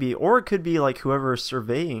 maybe, or it could be like whoever's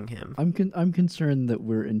surveying him. I'm concerned that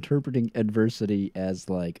we're interpreting adversity as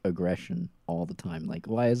like aggression all the time. Like,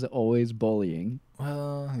 why is it always bullying?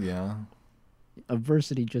 Well, yeah.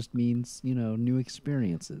 Adversity just means, new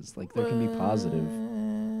experiences. Like, there can be positive.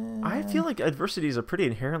 I feel like adversity is a pretty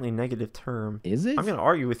inherently negative term. Is it? I'm going to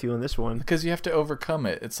argue with you on this one. Because you have to overcome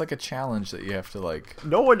it. It's like a challenge that you have to like.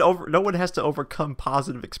 No one has to overcome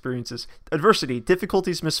positive experiences. Adversity,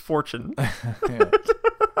 difficulties, misfortune. Yeah.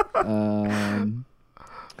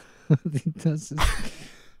 This is-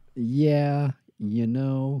 yeah,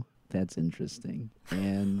 that's interesting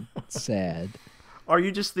and sad. Are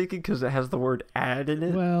you just thinking because it has the word "add" in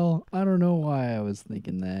it? Well, I don't know why I was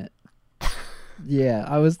thinking that. Yeah,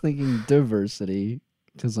 I was thinking diversity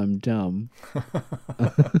because I'm dumb.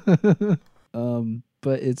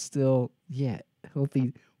 But it's still,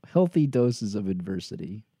 healthy doses of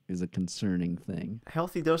adversity is a concerning thing.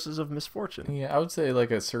 Healthy doses of misfortune. Yeah, I would say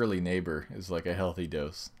like a surly neighbor is like a healthy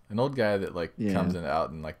dose. An old guy that like comes in out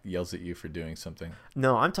and like yells at you for doing something.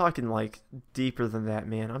 No, I'm talking like deeper than that,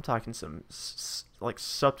 man. I'm talking some like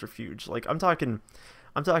subterfuge. Like I'm talking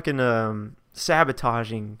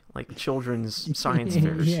sabotaging like children's science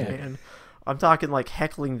fairs, man. I'm talking like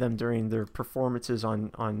heckling them during their performances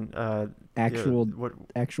on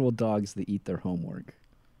actual dogs that eat their homework.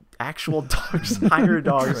 Actual dogs, hired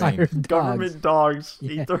dogs, government dogs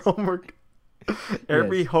eat their homework.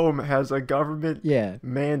 Every home has a government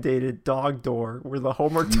mandated dog door where the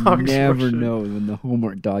homework dogs never know when the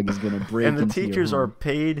homework dog is going to break and the into teachers your are home.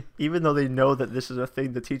 paid, even though they know that this is a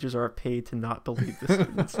thing, the teachers are paid to not believe the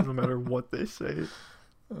students no matter what they say.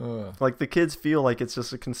 Like the kids feel like it's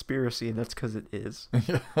just a conspiracy, and that's because it is.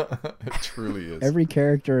 Yeah, it truly is. Every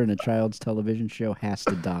character in a child's television show has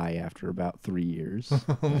to die after about 3 years.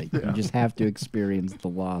 Like, you just have to experience the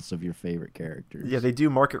loss of your favorite characters. Yeah, they do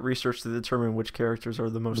market research to determine which characters are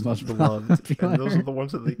the most beloved, and those are the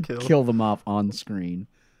ones that they kill. Kill them off on screen.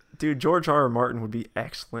 Dude, George R. R. Martin would be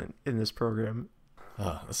excellent in this program.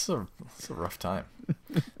 This is a rough time.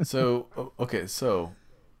 So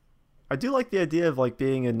I do like the idea of like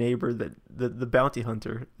being a neighbor that the bounty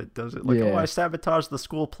hunter that does it. Like, oh, I sabotaged the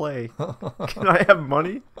school play. Can I have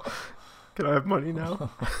money? Can I have money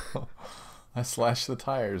now? I slashed the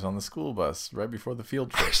tires on the school bus right before the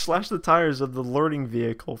field trip. I slashed the tires of the learning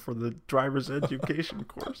vehicle for the driver's education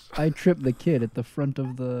course I tripped the kid at the front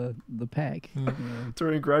of the pack.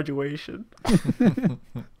 during graduation.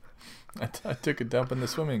 I took a dump in the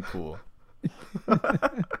swimming pool.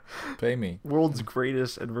 Pay me. World's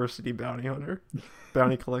greatest adversity bounty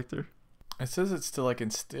collector. It says it's to like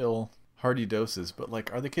instill hardy doses, but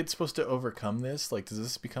like, are the kids supposed to overcome this? Like, does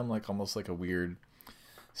this become like almost like a weird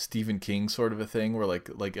Stephen King sort of a thing where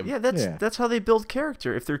that's how they build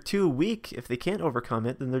character. If they're too weak, if they can't overcome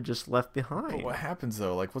it, then they're just left behind. But what happens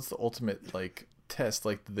though? Like, what's the ultimate like test?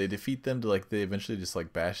 Like, do they defeat them? Do like they eventually just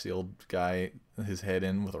like bash the old guy his head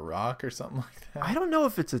in with a rock or something like that? I don't know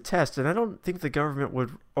if it's a test, and I don't think the government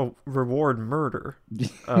would reward murder.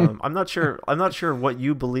 I'm not sure what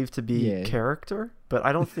you believe to be character, but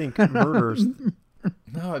I don't think murder's.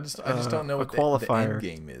 No, I just don't know what the end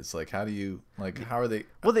game is. Like, how do you how are they?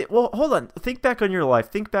 Well, hold on. Think back on your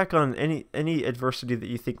life. Think back on any adversity that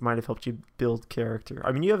you think might have helped you build character.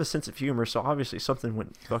 I mean, you have a sense of humor, so obviously something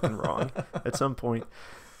went fucking wrong at some point.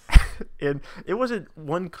 And it wasn't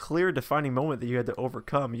one clear defining moment that you had to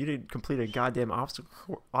overcome. You didn't complete a goddamn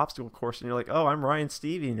obstacle course, and you're like, oh, I'm Ryan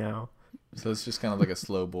Stevie now. So it's just kind of like a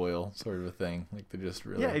slow boil sort of a thing. Like, they're just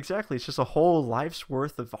really... Yeah, exactly. It's just a whole life's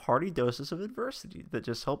worth of hearty doses of adversity that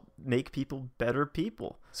just help make people better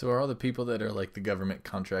people. So are all the people that are like the government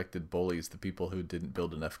contracted bullies the people who didn't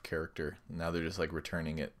build enough character? Now they're just like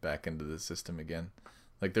returning it back into the system again.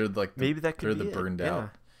 Like, they're like maybe that could be the burned out. Yeah.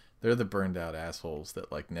 They're the burned out assholes that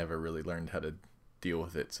like never really learned how to deal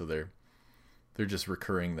with it. So they're just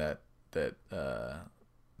recurring that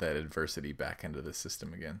adversity back into the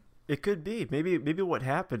system again. It could be. Maybe what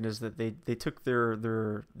happened is that they took their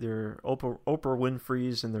Oprah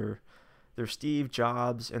Winfrey's and their Steve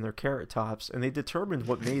Jobs and their Carrot Tops, and they determined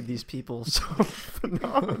what made these people so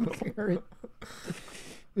phenomenal.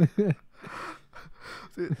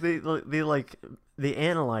 They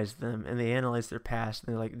analyzed them, and they analyzed their past,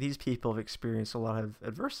 and they're like, these people have experienced a lot of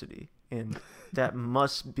adversity, and that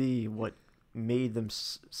must be what made them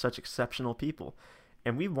such exceptional people.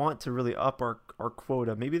 And we want to really up our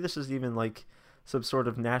quota. Maybe this is even like some sort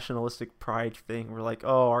of nationalistic pride thing. We're like,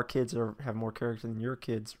 oh, our kids have more character than your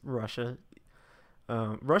kids, Russia.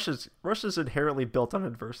 Russia's inherently built on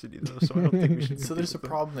adversity, though, so I don't think we should. So there's a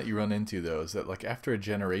problem that you run into, though, is that like after a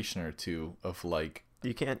generation or two of like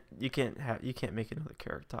you can't make another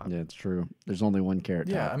Carrot Top. Yeah, it's true. There's only one Carrot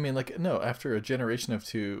Top. Yeah, I mean, like, no, after a generation of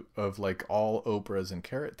two of like all Oprahs and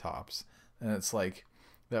Carrot Tops, and it's like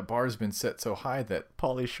that bar's been set so high that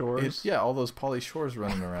Pauly Shores. All those Pauly Shores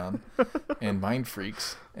running around and Mind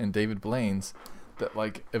Freaks and David Blaine's, that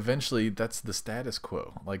like eventually that's the status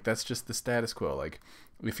quo. Like that's just the status quo. Like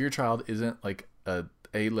if your child isn't like a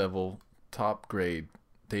A-level top grade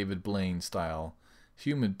David Blaine style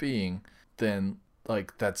human being, then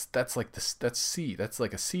like that's like this, that's C, that's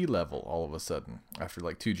like a C level all of a sudden after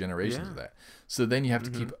like 2 generations of that. So then you have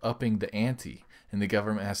to keep upping the ante, and the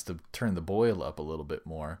government has to turn the boil up a little bit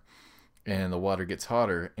more, and the water gets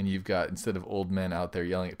hotter, and you've got, instead of old men out there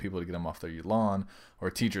yelling at people to get them off their lawn, or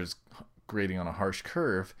teachers grading on a harsh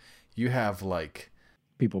curve, you have like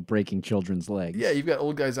People breaking children's legs. yeah, you've got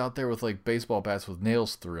old guys out there with like baseball bats with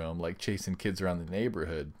nails through them, like chasing kids around the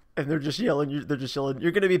neighborhood. And they're just yelling.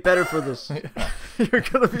 You're gonna be better for this. You're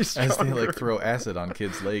gonna be stronger. As they like throw acid on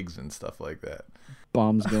kids' legs and stuff like that.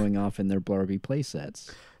 Bombs going off in their Barbie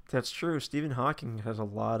playsets. That's true. Stephen Hawking has a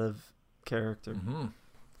lot of character. Mm-hmm.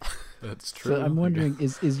 That's true. So I'm wondering,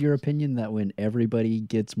 is your opinion that when everybody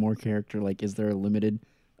gets more character, like, is there a limited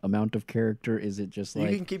amount of character? Is it just like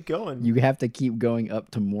You can keep going. you have to keep going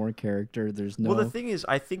up to more character? There's no. Well, the thing is,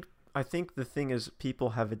 I think the thing is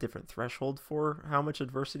people have a different threshold for how much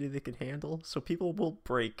adversity they can handle. So people will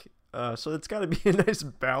break. So it's got to be a nice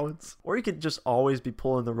balance. Or you could just always be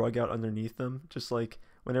pulling the rug out underneath them. Just like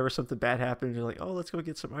whenever something bad happens, you're like, oh, let's go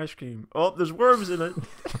get some ice cream. Oh, there's worms in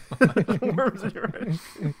it. Worms in your ice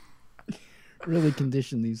cream. really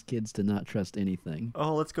condition these kids to not trust anything.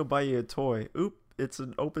 Oh, let's go buy you a toy. Oop, it's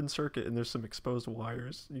an open circuit and there's some exposed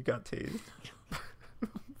wires. You got tased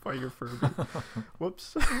by your Furby.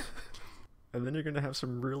 Whoops. And then you're going to have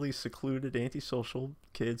some really secluded, antisocial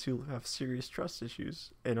kids who have serious trust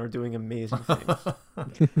issues and are doing amazing things.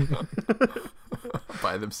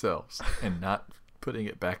 By themselves and not putting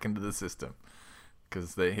it back into the system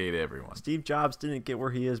because they hate everyone. Steve Jobs didn't get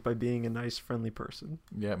where he is by being a nice, friendly person,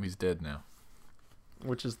 Yeah, he's dead now.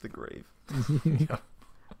 which is the grave. Yeah.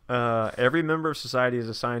 Every member of society is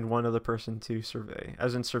assigned one other person to survey,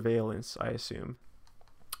 as in surveillance, I assume.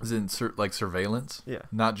 Is in like surveillance? Yeah.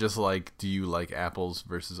 Not just like, do you like apples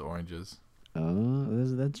versus oranges? Oh,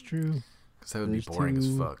 that's true. Because that would There's be boring as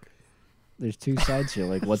two- fuck. There's 2 sides here.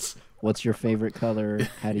 Like, what's your favorite color?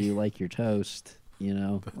 How do you like your toast? You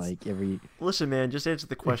know, like every. Listen, man, just answer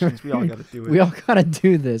the questions. We all got to do it. We all gotta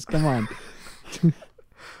do this. Come on.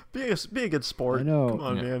 Be a good sport. I know. Come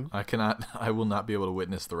on, Yeah. man. I will not be able to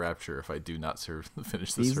witness the rapture if I do not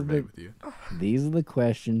finish the These are survey the- with you. These are the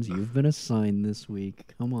questions you've been assigned this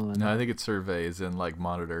week. Come on. No, I think it's survey is in like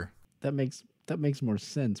monitor. That makes more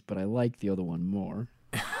sense, but I like the other one more.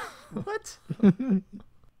 What?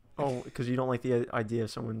 Oh, because you don't like the idea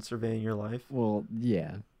of someone surveying your life? Well,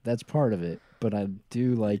 yeah, that's part of it, but I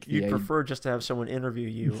do like the You'd prefer just to have someone interview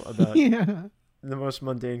you about yeah. the most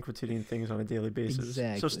mundane, quotidian things on a daily basis.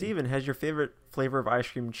 Exactly. So, Steven, has your favorite flavor of ice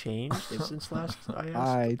cream changed since last I asked?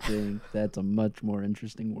 I think that's a much more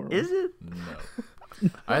interesting world. Is it? No.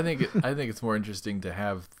 I think it's more interesting to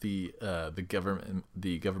have the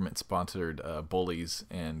government sponsored bullies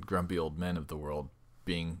and grumpy old men of the world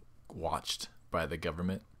being watched by the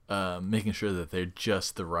government, making sure that they're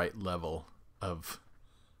just the right level of.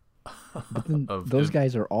 But then those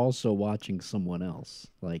guys are also watching someone else.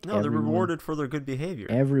 Like No, they're rewarded for their good behavior.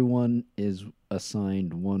 Everyone is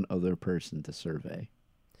assigned one other person to survey.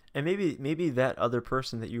 And maybe that other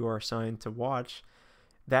person that you are assigned to watch,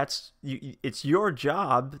 it's your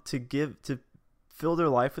job to fill their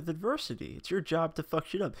life with adversity. It's your job to fuck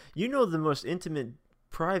shit up. You know the most intimate,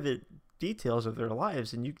 private details of their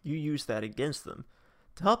lives, and you use that against them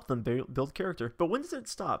to help them build character. But when does it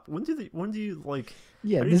stop? When do you like?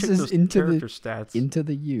 Yeah, how do you this check is those into character the stats. into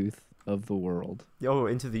the youth of the world. Oh,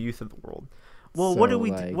 into the youth of the world. Well, So,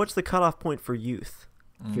 like- what's the cutoff point for youth?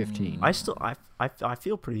 15. I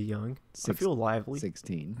feel pretty young. I feel lively.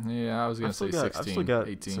 16. Yeah, I was gonna say 16, I've still got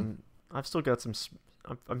 18. some.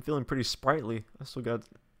 I'm feeling pretty sprightly. I still got.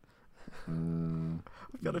 Uh,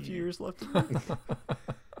 I've got a few yeah. years left. In me.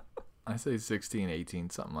 I say 16, 18,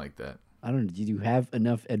 something like that. I don't know. Did you have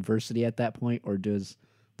enough adversity at that point, or does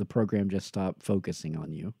the program just stop focusing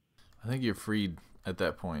on you? I think you're freed at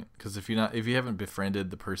that point because if you haven't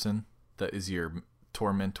befriended the person that is your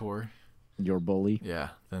tormentor, Your bully? yeah,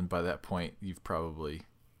 then by that point you've probably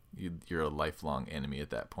you're a lifelong enemy at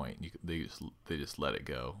that point. They just let it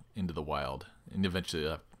go into the wild, and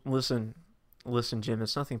eventually Listen, Jim.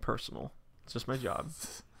 It's nothing personal. It's just my job.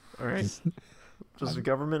 All right. Just a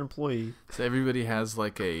government employee. so everybody has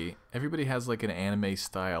like an anime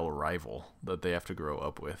style rival that they have to grow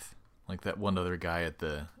up with, like that one other guy at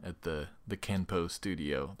the Kenpo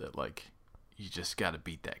studio that like you just got to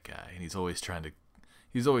beat that guy, and he's always trying to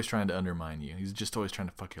He's always trying to undermine you. He's just always trying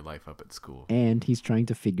to fuck your life up at school. And he's trying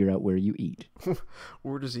to figure out where you eat.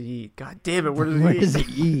 Where does he eat? God damn it, where does he Where eat? does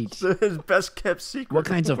he eat? It's his best kept secret. What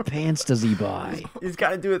kinds of pants does he buy? He's got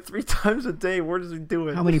to do it 3 times a day. Where does he do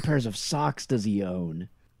it? How many pairs of socks does he own?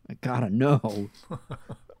 I gotta know.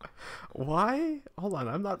 Why? Hold on,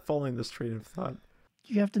 I'm not following this train of thought.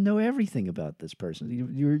 You have to know everything about this person.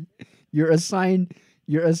 You're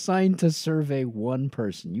assigned to survey one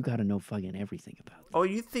person. You gotta know fucking everything about them. Oh,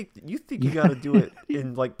 you think you got to do it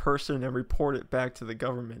in like person and report it back to the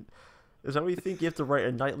government? Is that what you think? You have to write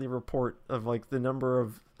a nightly report of like the number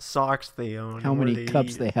of socks they own, How and where many they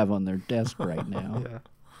cups eat. they have on their desk right now? Yeah,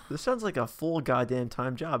 this sounds like a full goddamn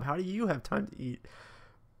time job. How do you have time to eat?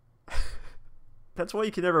 That's why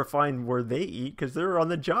you can never find where they eat, because they're on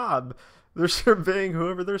the job. They're surveying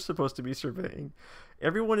whoever they're supposed to be surveying.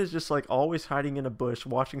 Everyone is just like always hiding in a bush,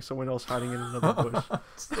 watching someone else hiding in another bush.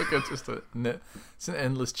 It's like it's an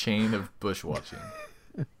endless chain of bush watching.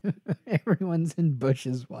 Everyone's in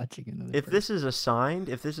bushes watching another If person. this is assigned,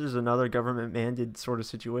 if this is another government mandated sort of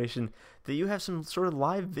situation, that you have some sort of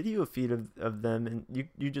live video feed of them, and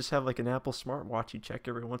you just have like an Apple smartwatch you check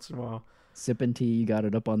every once in a while. Sipping tea, you got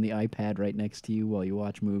it up on the iPad right next to you while you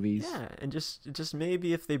watch movies. Yeah, and just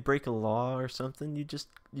maybe if they break a law or something,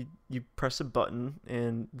 you press a button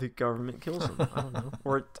and the government kills them. I don't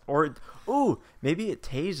know, maybe it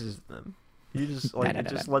tases them. You just like it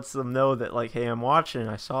just lets them know that like, hey, I'm watching.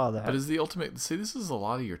 I saw that. But is the ultimate? See, this is a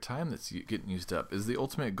lot of your time that's getting used up. Is the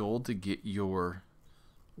ultimate goal to get your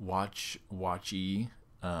watchee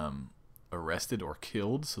arrested or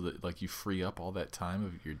killed, so that like you free up all that time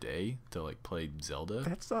of your day to like play Zelda?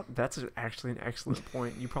 That's actually an excellent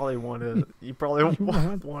point. You probably want to. You probably want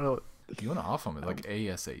to. You want to off them like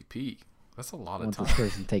ASAP. That's a lot of Want time. this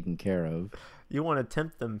person taken care of. You want to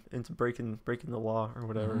tempt them into breaking the law or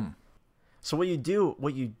whatever. Mhm. So what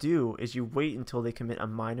you do is you wait until they commit a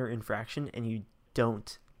minor infraction and you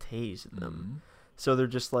don't tase them. So they're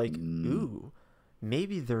just like, ooh,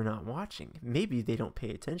 maybe they're not watching. Maybe they don't pay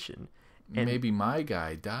attention. And Maybe my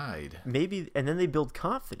guy died. maybe, and then they build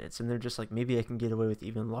confidence, and they're just like, maybe I can get away with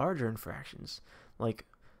even larger infractions, like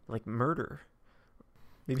murder.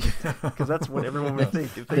 Maybe because that's what everyone would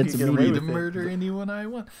think. If they That's could get Me away to with it. murder anyone I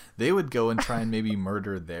want. They would go and try and maybe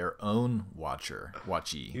murder their own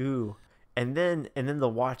watchee. Ooh, and then the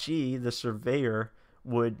watchee, the surveyor,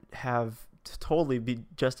 would have to totally be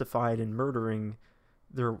justified in murdering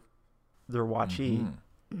their watchee,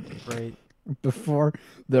 right? Before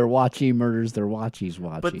their watchee murders their watchee's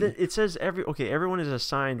watchee. But then it says everyone is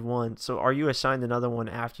assigned one. So are you assigned another one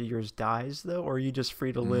after yours dies though, or are you just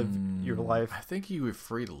free to live your life? I think you were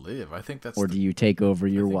free to live. I think that's. Or do you take over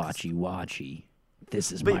your think it's- watchee?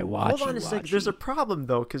 This is But my watchee. hold on a second. There's a problem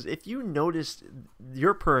though, because if you notice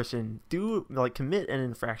your person commit an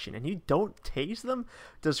infraction and you don't tase them,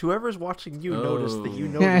 does whoever's watching you notice that you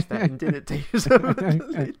noticed that and didn't tase them?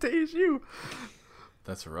 Does they tase you?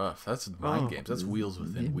 That's rough. That's mind games. That's wheels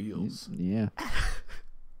within wheels. Yeah.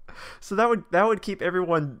 So that would keep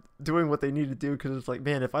everyone doing what they need to do, because it's like,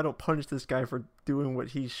 man, if I don't punish this guy for doing what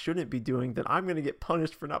he shouldn't be doing, then I'm gonna get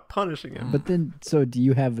punished for not punishing him. But then, so do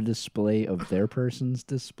you have a display of their person's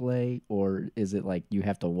display, or is it like you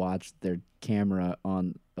have to watch their camera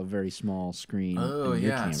on a very small screen? Oh in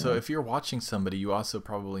your yeah. So camera? if you're watching somebody, you also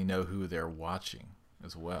probably know who they're watching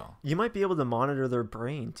as well. You might be able to monitor their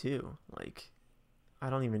brain too. Like, I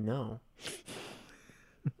don't even know.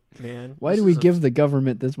 Man, Why this do we is a- give the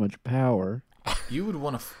government this much power? You would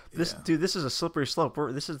want to. this, dude? This is a slippery slope.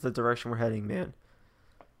 This is the direction we're heading, man.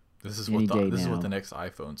 This is Any what day this is now. what the next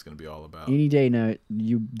iPhone's going to be all about. Any day now,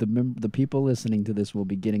 the people listening to this will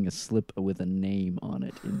be getting a slip with a name on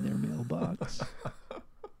it in their mailbox.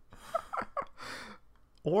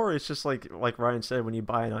 Or it's just like Ryan said, when you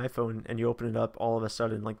buy an iPhone and you open it up, all of a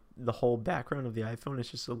sudden, like the whole background of the iPhone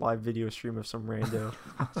is just a live video stream of some rando.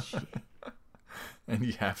 And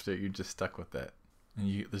you're just stuck with that.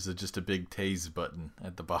 And there's just a big tase button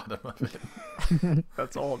at the bottom of it.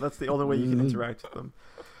 That's all. That's the only way you can interact with them.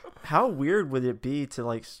 How weird would it be to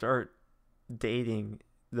like start dating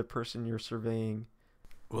the person you're surveying?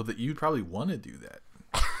 Well, that you'd probably want to do that,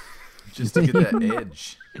 just to get that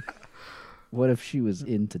edge. What if she was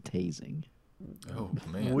into tasing? Oh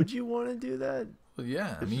man. Would you want to do that? Well,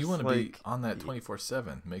 yeah. I It's mean, you just want to be like- on that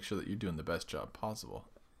 24/7. Make sure that you're doing the best job possible.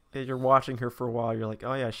 If you're watching her for a while, you're like,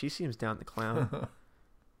 oh yeah, she seems down the clown.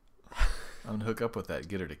 I'm gonna hook up with that.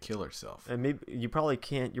 Get her to kill herself. And maybe you probably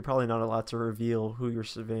can't. You're probably not allowed to reveal who you're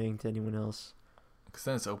surveying to anyone else. Because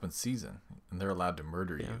then it's open season, and they're allowed to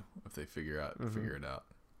murder Yeah. you if they figure it out.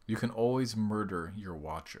 You can always murder your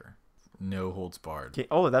watcher. no holds barred.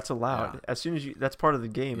 Oh, that's allowed. Yeah. As soon as that's part of the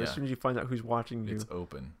game. As Yeah. soon as you find out who's watching you. It's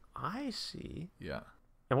open. I see. Yeah.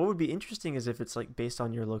 And what would be interesting is if it's like based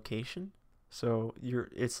on your location. So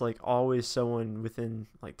it's like always someone within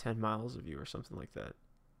like 10 miles of you or something like that.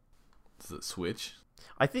 Does it switch?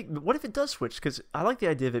 I think, what if it does switch? Because I like the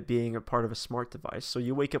idea of it being a part of a smart device. So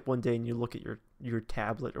you wake up one day and you look at your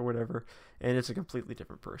tablet or whatever, and it's a completely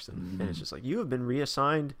different person. And it's just like, you have been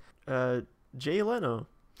reassigned Jay Leno.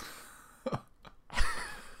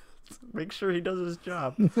 Make sure he does his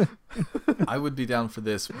job. I would be down for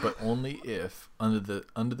this, but only if under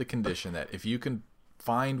the condition that if you can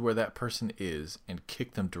find where that person is and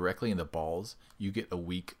kick them directly in the balls, you get a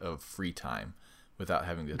week of free time without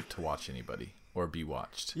having to watch anybody or be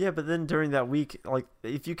watched. Yeah, but then during that week, like,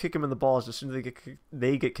 if you kick them in the balls, as soon as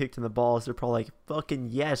they get kicked in the balls, they're probably like, fucking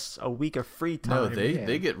yes, a week of free time. No,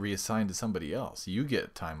 they get reassigned to somebody else. You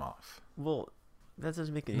get time off. Well, that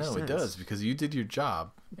doesn't make any sense. No, it does, because you did your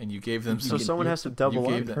job and you gave them So someone has to double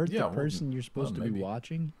gave up. them- Hurt yeah, the well, person you're supposed to be maybe.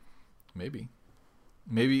 watching. Maybe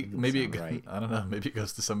Doesn't it sound right. I don't know. Maybe it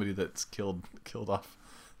goes to somebody that's killed off,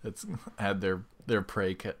 that's had their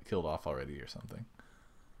prey killed off already or something.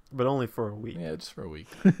 But only for a week. Yeah, just for a week.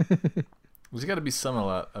 There's got to be some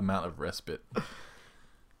amount of respite.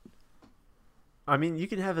 I mean, you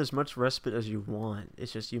can have as much respite as you want.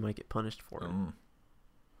 It's just you might get punished for it.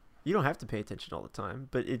 You don't have to pay attention all the time,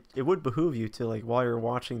 but it would behoove you to, like, while you're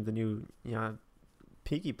watching the new,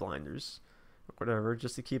 Peaky Blinders or whatever,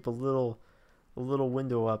 just to keep a little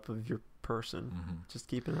window up of your person. Mm-hmm. Just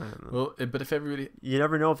keep an eye on them. Well, but if everybody, You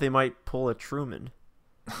never know if they might pull a Truman.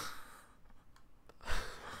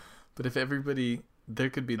 there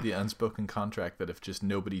could be the unspoken contract that if just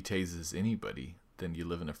nobody tases anybody, then you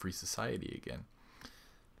live in a free society again.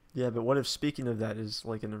 Yeah, but what if speaking of that is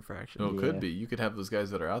like an infraction? No, it Yeah. could be. You could have those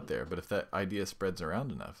guys that are out there, but if that idea spreads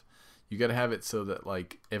around enough, you got to have it so that,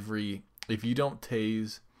 like, if you don't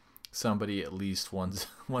tase somebody at least once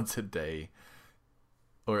a day,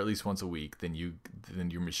 or at least once a week, then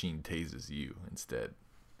your machine tases you instead.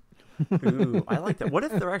 Ooh, I like that. What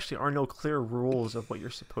if there actually are no clear rules of what you're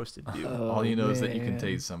supposed to do? All you know is that you can man.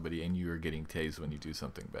 tase somebody, and you are getting tased when you do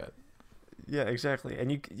something bad. Yeah, exactly.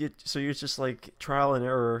 And so you're just like trial and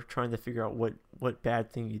error trying to figure out what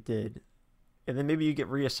bad thing you did. And then maybe you get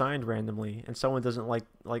reassigned randomly and someone doesn't like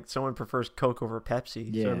someone prefers Coke over Pepsi.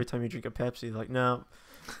 Yeah. So every time you drink a Pepsi, they're like, no.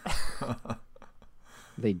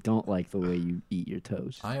 They don't like the way you eat your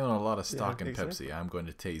toast. I own a lot of stock Yeah, in exactly. Pepsi. I'm going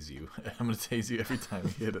to tase you. I'm going to tase you every time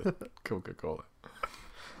you hit a Coca-Cola.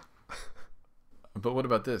 But what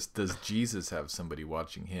about this? Does Jesus have somebody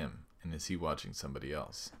watching him? And is he watching somebody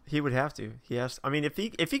else? He would have to. He has. I mean, if he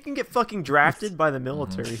can get fucking drafted by the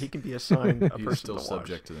military, he can be assigned a person He's still to watch.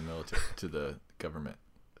 subject to the military, to the government.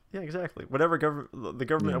 Yeah, exactly. Whatever the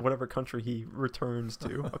government Yeah. of whatever country he returns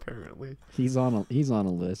to, apparently. He's on a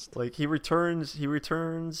list. Like he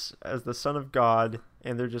returns as the son of God,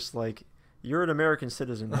 and they're just like, you're an American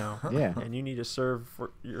citizen now. Yeah. And you need to serve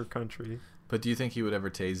for your country. But do you think he would ever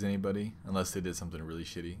tase anybody unless they did something really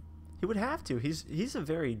shitty? He would have to. He's a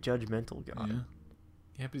very judgmental God. Yeah.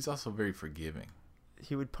 Yeah, but he's also very forgiving.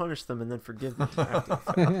 He would punish them and then forgive them after the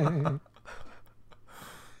fact.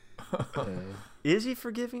 Is he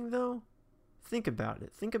forgiving though? Think about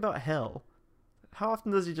it. Think about hell. How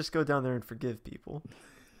often does he just go down there and forgive people?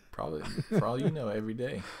 Probably, for all you know, every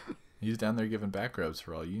day. He's down there giving back rubs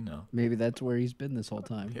for all you know. Maybe that's where he's been this whole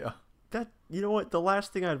time. Yeah. You know what? The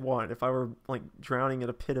last thing I'd want if I were like drowning in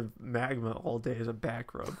a pit of magma all day is a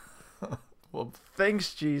back rub. Well,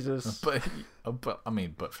 Thanks, Jesus. but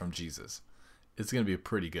from Jesus, it's gonna be a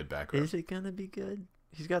pretty good back rub. Is it gonna be good?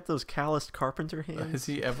 He's got those calloused carpenter hands. Has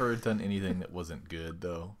he ever done anything that wasn't good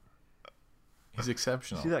though? He's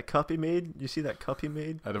exceptional. See that cup he made? You see that cup he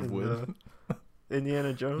made Out of in, wood. Indiana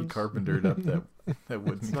He Jones. carpentered up that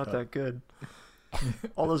wooden It's not cup. that good.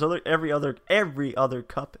 All those every other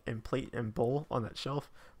cup and plate and bowl on that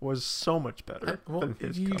shelf was so much better Well, than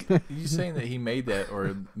his you cup. saying that he made that,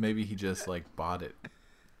 or maybe he just like bought it,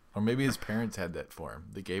 or maybe his parents had that for him.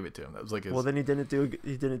 They gave it to him. That was like his. Well, then he didn't do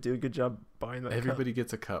a good job buying that. Everybody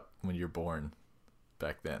gets a cup when you're born.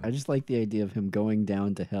 Back then, I just like the idea of him going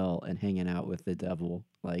down to hell and hanging out with the devil.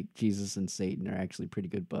 Like Jesus and Satan are actually pretty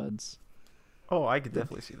good buds. Cup. Oh, I could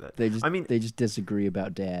definitely see that. They just I mean, they just disagree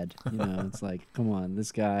about dad. You know, it's like, come on,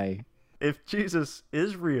 this guy. if Jesus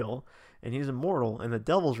is real and he's immortal, and the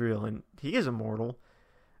devil's real and he is immortal,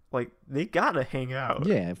 like they gotta hang out.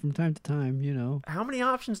 Yeah, from time to time, you know, How many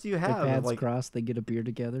options do you their have? paths Like, cross, they get a beer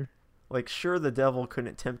together. like sure, the devil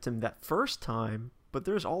couldn't tempt him that first time, but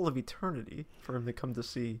there's all of eternity for him to come to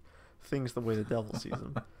see things the way the devil sees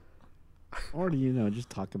them. Or just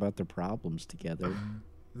talk about their problems together.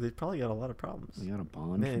 They probably got a lot of problems. They got a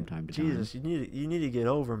bond Man, from time to Jesus, time. you need to get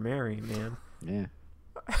over Mary, man. Yeah.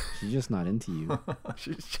 She's just not into you.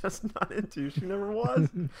 She's just not into you. She never was.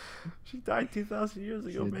 She died 2,000 years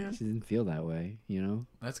ago, man. She didn't feel that way,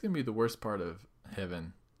 That's gonna be the worst part of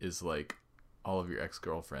heaven. Is like all of your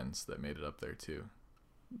ex-girlfriends that made it up there too.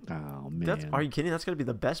 Oh man. Are you kidding? That's gotta be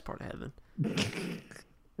the best part of heaven.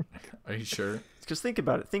 Are you sure? Because think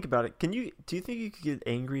about it. Think about it. Do you think you could get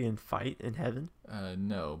angry and fight in heaven?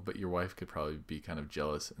 No, but your wife could probably be kind of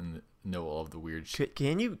jealous and know all of the weird shit.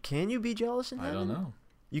 Can you be jealous in I heaven? don't know.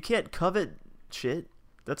 You can't covet shit.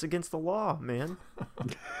 That's against the law, man.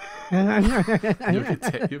 You'll get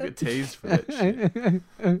tased for that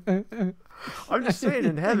shit. I'm just saying,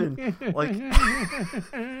 in heaven, like,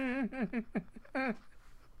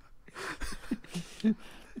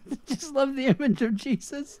 Just love the image of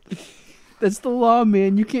Jesus. That's the law,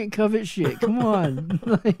 man. You can't covet shit. Come on.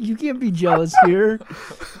 You can't be jealous here.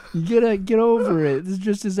 You gotta get over it. This is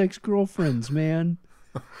just his ex-girlfriends, man.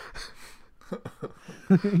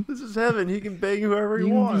 this is heaven. He can bang whoever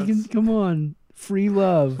he wants. Come on. Free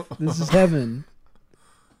love. This is heaven.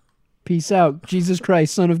 Peace out. Jesus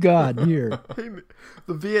Christ, Son of God. Here. Hey,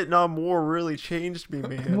 the Vietnam War really changed me,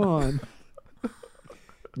 man. Come on.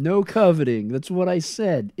 No coveting. That's what I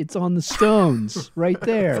said. It's on the stones right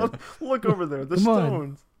there. Look over there. The Come on.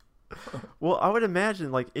 stones. Well, I would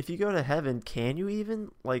imagine, like, if you go to heaven, can you even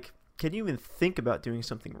think about doing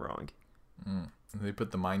something wrong? They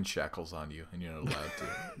put the mind shackles on you, and you're not allowed to.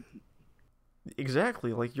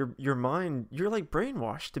 Exactly. Like, your mind, you're like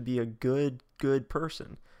brainwashed to be a good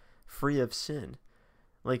person, free of sin.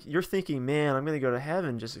 Like, you're thinking, man, I'm going to go to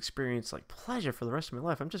heaven, just experience, like, pleasure for the rest of my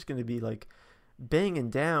life. I'm just going to be, like, banging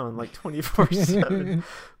down, like, 24/7.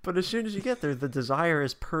 But as soon as you get there, the desire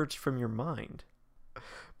is purged from your mind.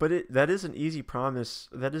 But that is an easy promise.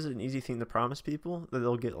 That is an easy thing to promise people, that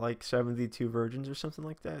they'll get, like, 72 virgins or something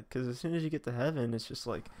like that. Because as soon as you get to heaven, it's just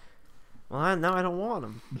like, well, now I don't want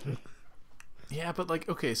them. Yeah, but like,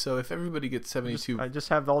 okay, so if everybody gets 72, I just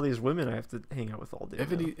have all these women I have to hang out with all day.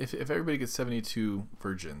 if everybody gets 72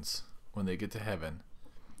 virgins when they get to heaven,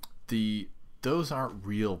 those aren't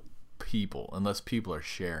real people unless people are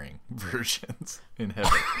sharing virgins in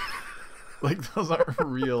heaven. Like, those aren't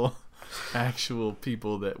real, actual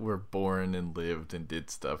people that were born and lived and did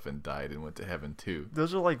stuff and died and went to heaven too.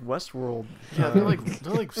 Those are like Westworld. Yeah, they're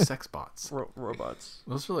like sex bots. Robots.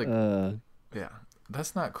 Those are like, yeah.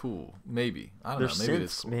 That's not cool. Maybe. I don't They're know. Maybe it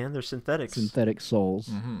is synths, cool. man. They're synthetics. Synthetic souls.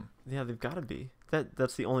 Mm-hmm. Yeah, they've got to be.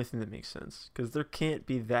 That's the only thing that makes sense, because there can't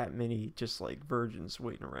be that many just like virgins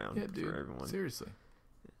waiting around for everyone. Seriously.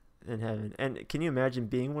 In heaven. And can you imagine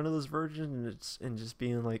being one of those virgins and just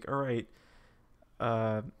being like, all right,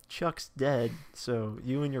 Chuck's dead, so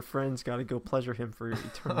you and your friends got to go pleasure him for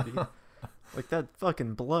eternity. Like, that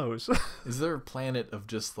fucking blows. Is there a planet of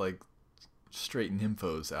just like straight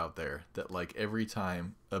nymphos out there that, like, every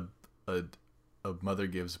time a mother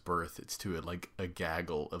gives birth, it's to a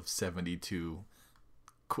gaggle of 72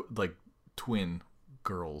 like twin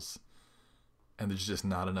girls, and there's just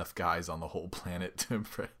not enough guys on the whole planet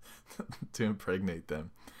to impregnate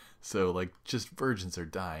them, so like just virgins are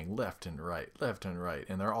dying left and right,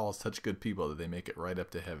 and they're all such good people that they make it right up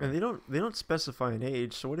to heaven. And they don't specify an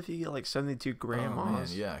age, so what if you get like 72 grandmas? Oh man,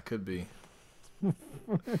 yeah, it could be.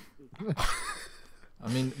 I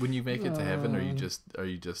mean, when you make it to heaven, are you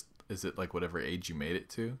just is it like whatever age you made it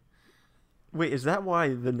to? Wait, is that why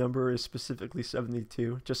the number is specifically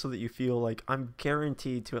 72? Just so that you feel like I'm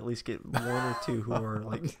guaranteed to at least get one or two who are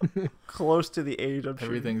like close to the age I'm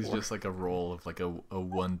Everything's shooting for. just like a roll of like a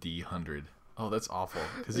 1d100. Oh, that's awful.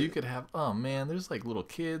 Because you could have, oh man, there's like little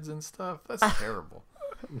kids and stuff. That's terrible.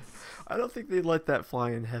 I don't think they'd let that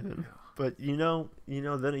fly in heaven. But you know,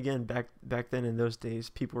 then again, back then in those days,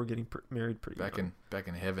 people were getting married pretty young. Back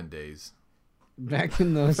in heaven days. Back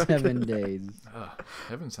in those heaven days.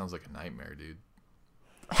 Heaven sounds like a nightmare, dude.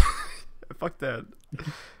 Fuck that.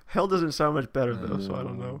 Hell doesn't sound much better though, so I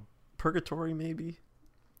don't know. Purgatory maybe.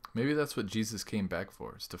 Maybe that's what Jesus came back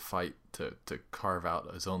for, is to fight to carve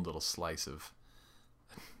out his own little slice of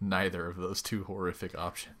neither of those two horrific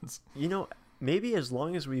options. You know, maybe as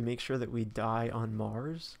long as we make sure that we die on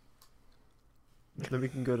Mars, then we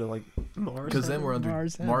can go to like Mars. Because then we're under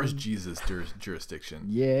Mars Jesus jurisdiction.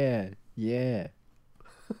 Yeah.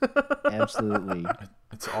 Absolutely.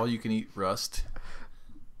 It's all you can eat rust,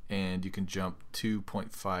 and you can jump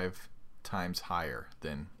 2.5 times higher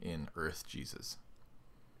than in Earth Jesus.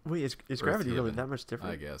 Wait, is Earth gravity really heaven, that much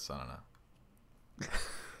different? I guess. I don't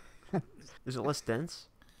know. Is it less dense?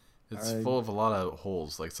 It's full of a lot of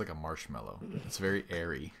holes. Like, it's like a marshmallow. It's very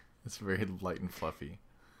airy. It's very light and fluffy.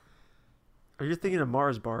 Are you thinking of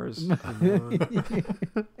Mars bars?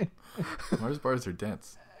 Mars bars are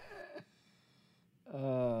dense.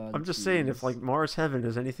 I'm just saying, if like Mars Heaven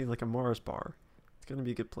is anything like a Mars bar, it's gonna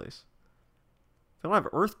be a good place. They don't have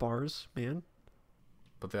Earth bars, man.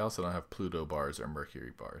 But they also don't have Pluto bars or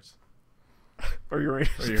Mercury bars. Or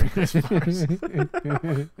Uranus. Or Uranus bars.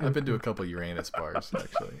 I've been to a couple Uranus bars,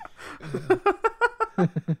 actually.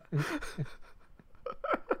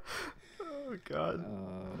 Oh God.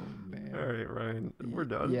 Oh man. All right, Ryan, we're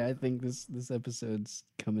done. Yeah, I think this episode's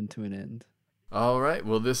coming to an end. All right.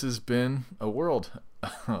 Well, this has been a world.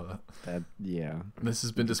 Yeah. This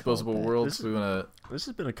has been You could Disposable call it that. Worlds. We want This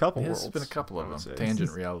has been a couple to. worlds. It's been a couple I of would them. say.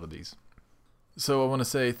 Tangent realities. So I want to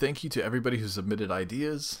say thank you to everybody who submitted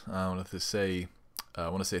ideas. I want to say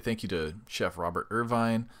thank you to Chef Robert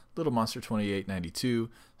Irvine, Little Monster 2892,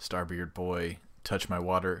 Starbeard Boy, Touch My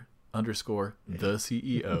Water _ the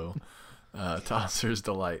CEO, Tosser's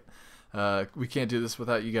Delight. We can't do this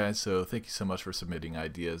without you guys, so thank you so much for submitting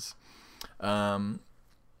ideas.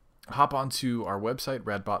 Hop onto our website,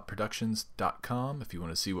 radbotproductions.com, if you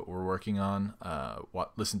want to see what we're working on,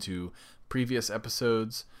 listen to previous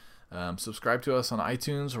episodes, subscribe to us on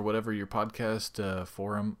iTunes or whatever your podcast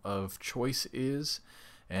forum of choice is,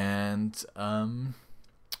 and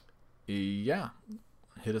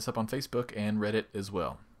hit us up on Facebook and Reddit as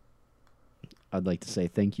well. I'd like to say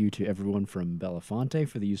thank you to everyone from Belafonte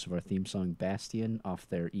for the use of our theme song Bastion off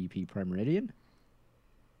their EP Prime Meridian.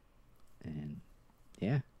 And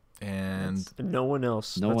yeah. And no one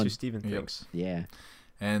else. No That's one. who Steven Yep. thinks. Yeah.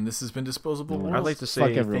 And this has been Disposable No one Worlds. I'd like to Fuck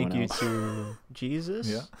say everyone thank you else. to Jesus.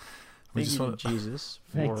 Yeah. We Thank just you want to Jesus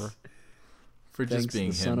Thanks. for just Thanks,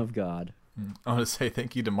 being the him. Son of God. I want to say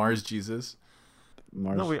thank you to Mars Jesus.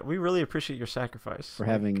 Mars, No, we really appreciate your sacrifice. for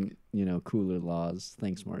having, cooler laws.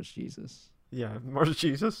 Thanks, Mars Jesus. Yeah, Mars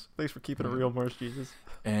Jesus. Thanks for keeping it real, Mars Jesus.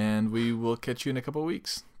 And we will catch you in a couple of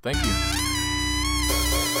weeks. Thank you.